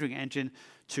own rendering engine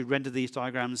to render these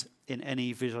diagrams in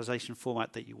any visualization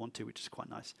format that you want to, which is quite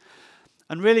nice.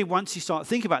 And really, once you start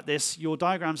thinking about this, your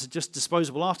diagrams are just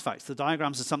disposable artifacts. The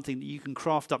diagrams are something that you can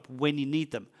craft up when you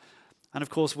need them. And of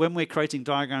course, when we're creating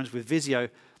diagrams with Visio,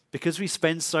 because we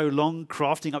spend so long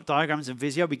crafting up diagrams in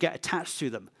Visio, we get attached to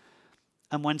them.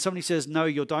 And when somebody says, no,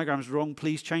 your diagram's wrong,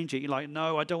 please change it, you're like,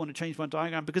 no, I don't want to change my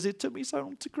diagram because it took me so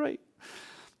long to create.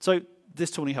 So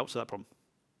this tooling helps with that problem.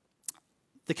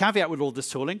 The caveat with all this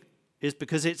tooling is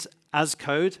because it's as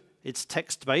code, it's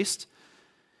text-based,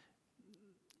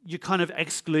 you're kind of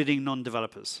excluding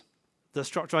non-developers. The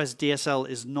Structurizr DSL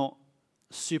is not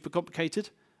super complicated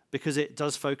because it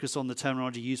does focus on the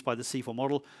terminology used by the C4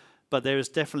 model, but there is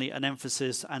definitely an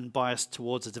emphasis and bias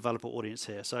towards a developer audience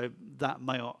here. So that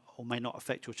may or may not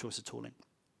affect your choice of tooling.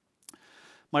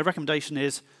 My recommendation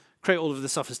is create all of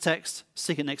this stuff as text,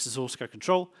 stick it next to source code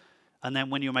control, and then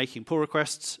when you're making pull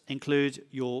requests, include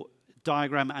your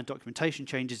diagram and documentation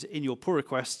changes in your pull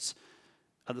requests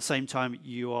at the same time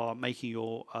you are making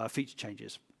your feature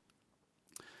changes.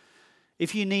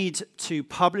 If you need to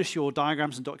publish your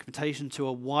diagrams and documentation to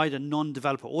a wider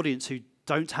non-developer audience who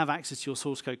don't have access to your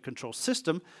source code control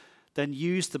system, then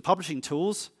use the publishing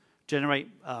tools, generate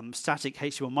static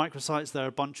HTML microsites. There are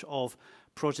a bunch of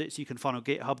projects you can find on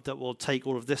GitHub that will take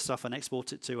all of this stuff and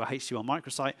export it to a HTML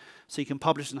microsite, so you can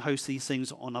publish and host these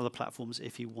things on other platforms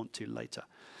if you want to later.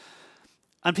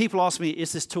 And people ask me,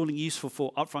 is this tooling useful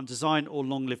for upfront design or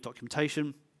long-lived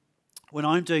documentation? When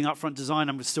I'm doing upfront design,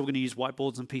 I'm still going to use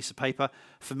whiteboards and piece of paper.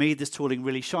 For me, this tooling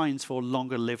really shines for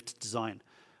longer-lived design,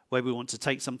 where we want to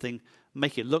take something,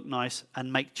 make it look nice,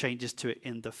 and make changes to it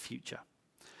in the future.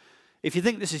 If you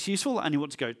think this is useful and you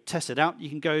want to go test it out, you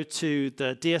can go to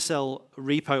the DSL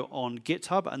repo on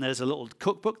GitHub, and there's a little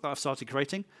cookbook that I've started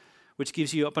creating, which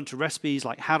gives you a bunch of recipes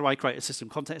like how do I create a system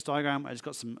context diagram. It's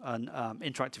got some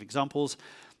interactive examples.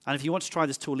 And if you want to try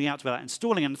this tooling out without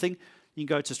installing anything, you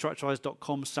can go to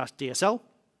structurizr.com/DSL,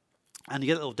 and you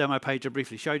get a little demo page I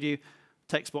briefly showed you,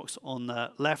 text box on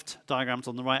the left, diagrams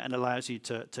on the right, and allows you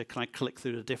to kind of click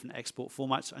through the different export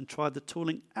formats and try the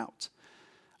tooling out.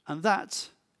 And that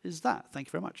is that. Thank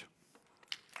you very much.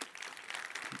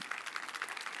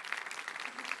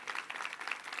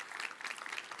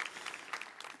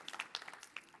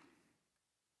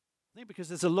 I think because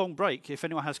there's a long break, if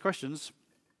anyone has questions,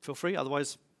 feel free.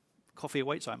 Otherwise, coffee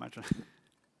awaits, I imagine.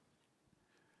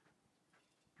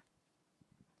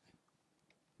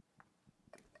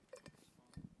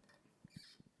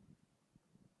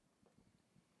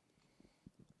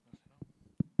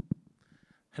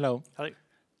 Hello. Hello.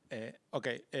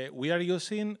 Okay, we are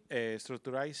using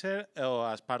Structurizr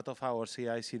as part of our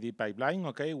CI/CD pipeline.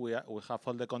 Okay, we have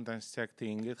all the contents checked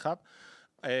in GitHub,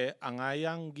 and I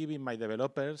am giving my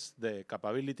developers the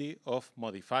capability of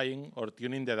modifying or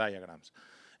tuning the diagrams,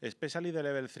 especially the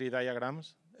level 3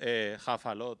 diagrams. Have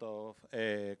a lot of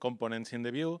components in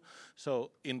the view,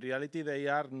 so in reality they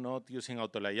are not using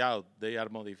auto layout. They are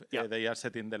they are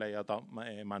setting the layout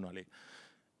manually.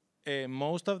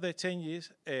 Most of the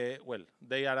changes, well,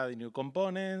 they are adding new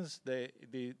components.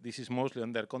 This is mostly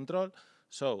under control.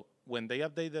 So when they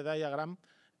update the diagram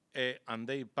and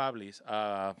they publish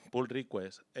a pull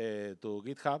request to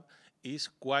GitHub, it's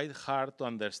quite hard to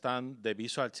understand the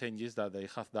visual changes that they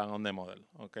have done on the model,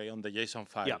 okay, on the JSON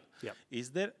file.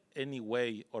 Is there any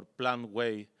way or planned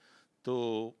way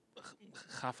to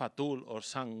have a tool or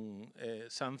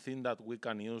something that we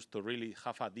can use to really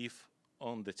have a diff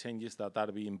on the changes that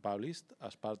are being published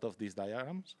as part of these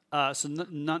diagrams? So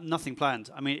nothing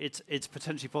planned. I mean, it's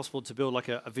potentially possible to build like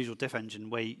a visual diff engine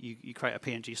where you create a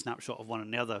PNG snapshot of one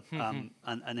and the other, and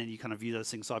then you kind of view those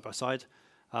things side by side.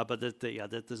 But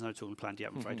there's no tooling planned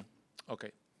yet, I'm afraid.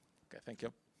 Okay. Okay, thank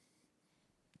you.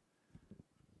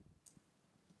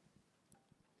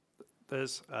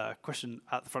 There's a question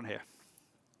at the front here.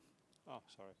 Oh,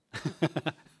 sorry.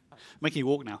 Making you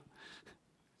walk now.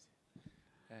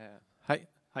 Hi.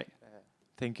 Hi.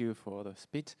 Thank you for the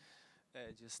speech.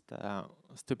 Just a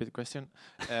stupid question.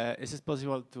 Is it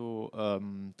possible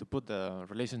to put the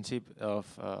relationship of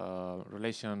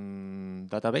relation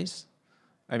database?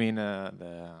 I mean,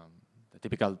 the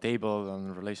typical table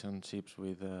and relationships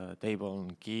with table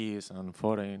and keys and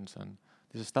foreigns and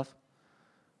this stuff?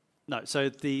 No. So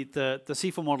the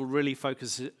C4 model really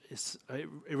focuses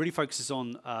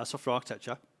on software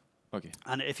architecture. Okay.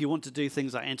 And if you want to do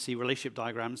things like entity relationship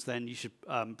diagrams, then you should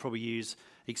probably use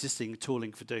existing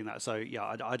tooling for doing that. So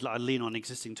yeah, I'd lean on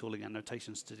existing tooling and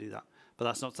notations to do that. But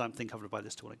that's not something covered by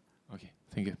this tooling. Okay,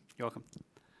 thank you. You're welcome.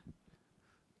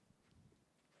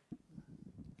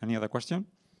 Any other question?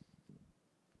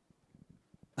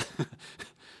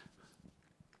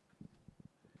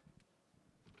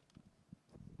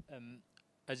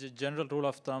 As a general rule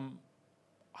of thumb,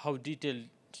 how detailed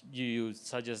you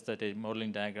suggest that a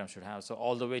modeling diagram should have? So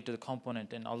all the way to the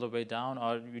component and all the way down,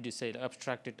 or would you say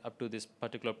abstract it up to this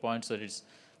particular point so that it's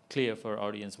clear for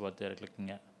audience what they're looking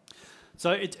at?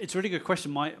 So it's a really good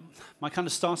question. My kind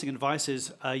of starting advice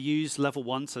is use level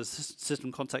 1, so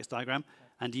system context diagram,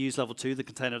 and use level 2, the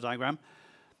container diagram.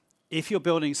 If you're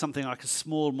building something like a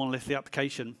small monolithic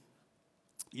application,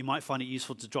 you might find it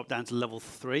useful to drop down to level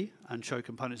 3 and show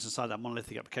components inside that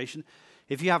monolithic application.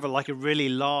 If you have like a really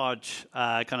large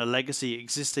kind of legacy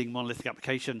existing monolithic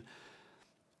application,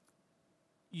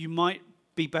 you might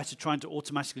be better trying to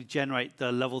automatically generate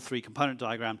the level 3 component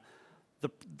diagram.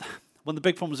 One of the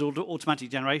big problems with automatic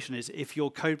generation is if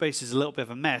your code base is a little bit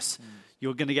of a mess,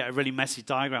 you're going to get a really messy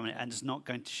diagram and it's not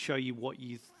going to show you what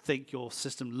you think your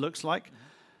system looks like.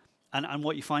 And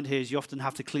what you find here is you often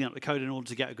have to clean up the code in order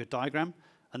to get a good diagram,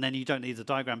 and then you don't need the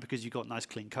diagram because you've got nice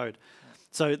clean code.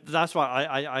 So that's why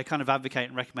I kind of advocate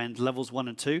and recommend levels 1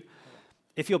 and 2.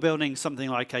 If you're building something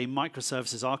like a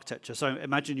microservices architecture, so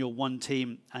imagine you're one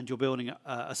team and you're building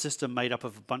a system made up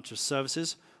of a bunch of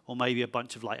services, or maybe a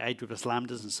bunch of like AWS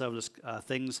Lambdas and serverless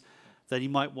things, then you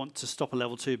might want to stop at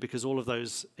level 2 because all of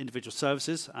those individual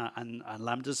services and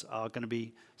Lambdas are going to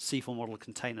be C4 model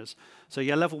containers. So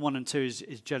yeah, level 1 and 2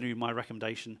 is generally my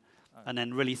recommendation. And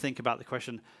then really think about the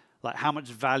question, like how much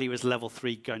value is level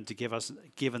 3 going to give us,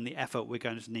 given the effort we're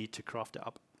going to need to craft it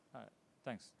up. All right,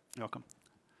 thanks. You're welcome.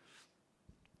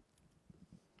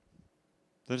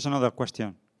 There's another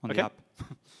question on Okay. the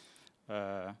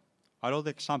app. Are all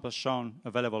the examples shown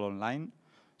available online,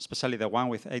 especially the one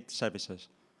with 8 services?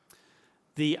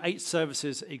 The 8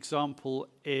 services example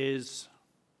is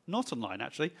not online,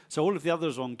 actually. So all of the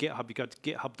others are on GitHub. You go to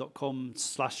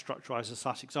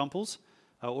github.com/structurizr/examples.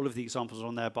 All of the examples are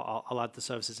on there, but I'll add the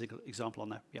services example on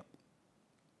there. Yep.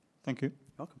 Thank you.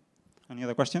 You're welcome. Any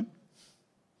other question?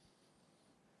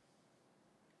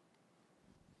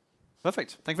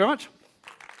 Perfect. Thank you very much.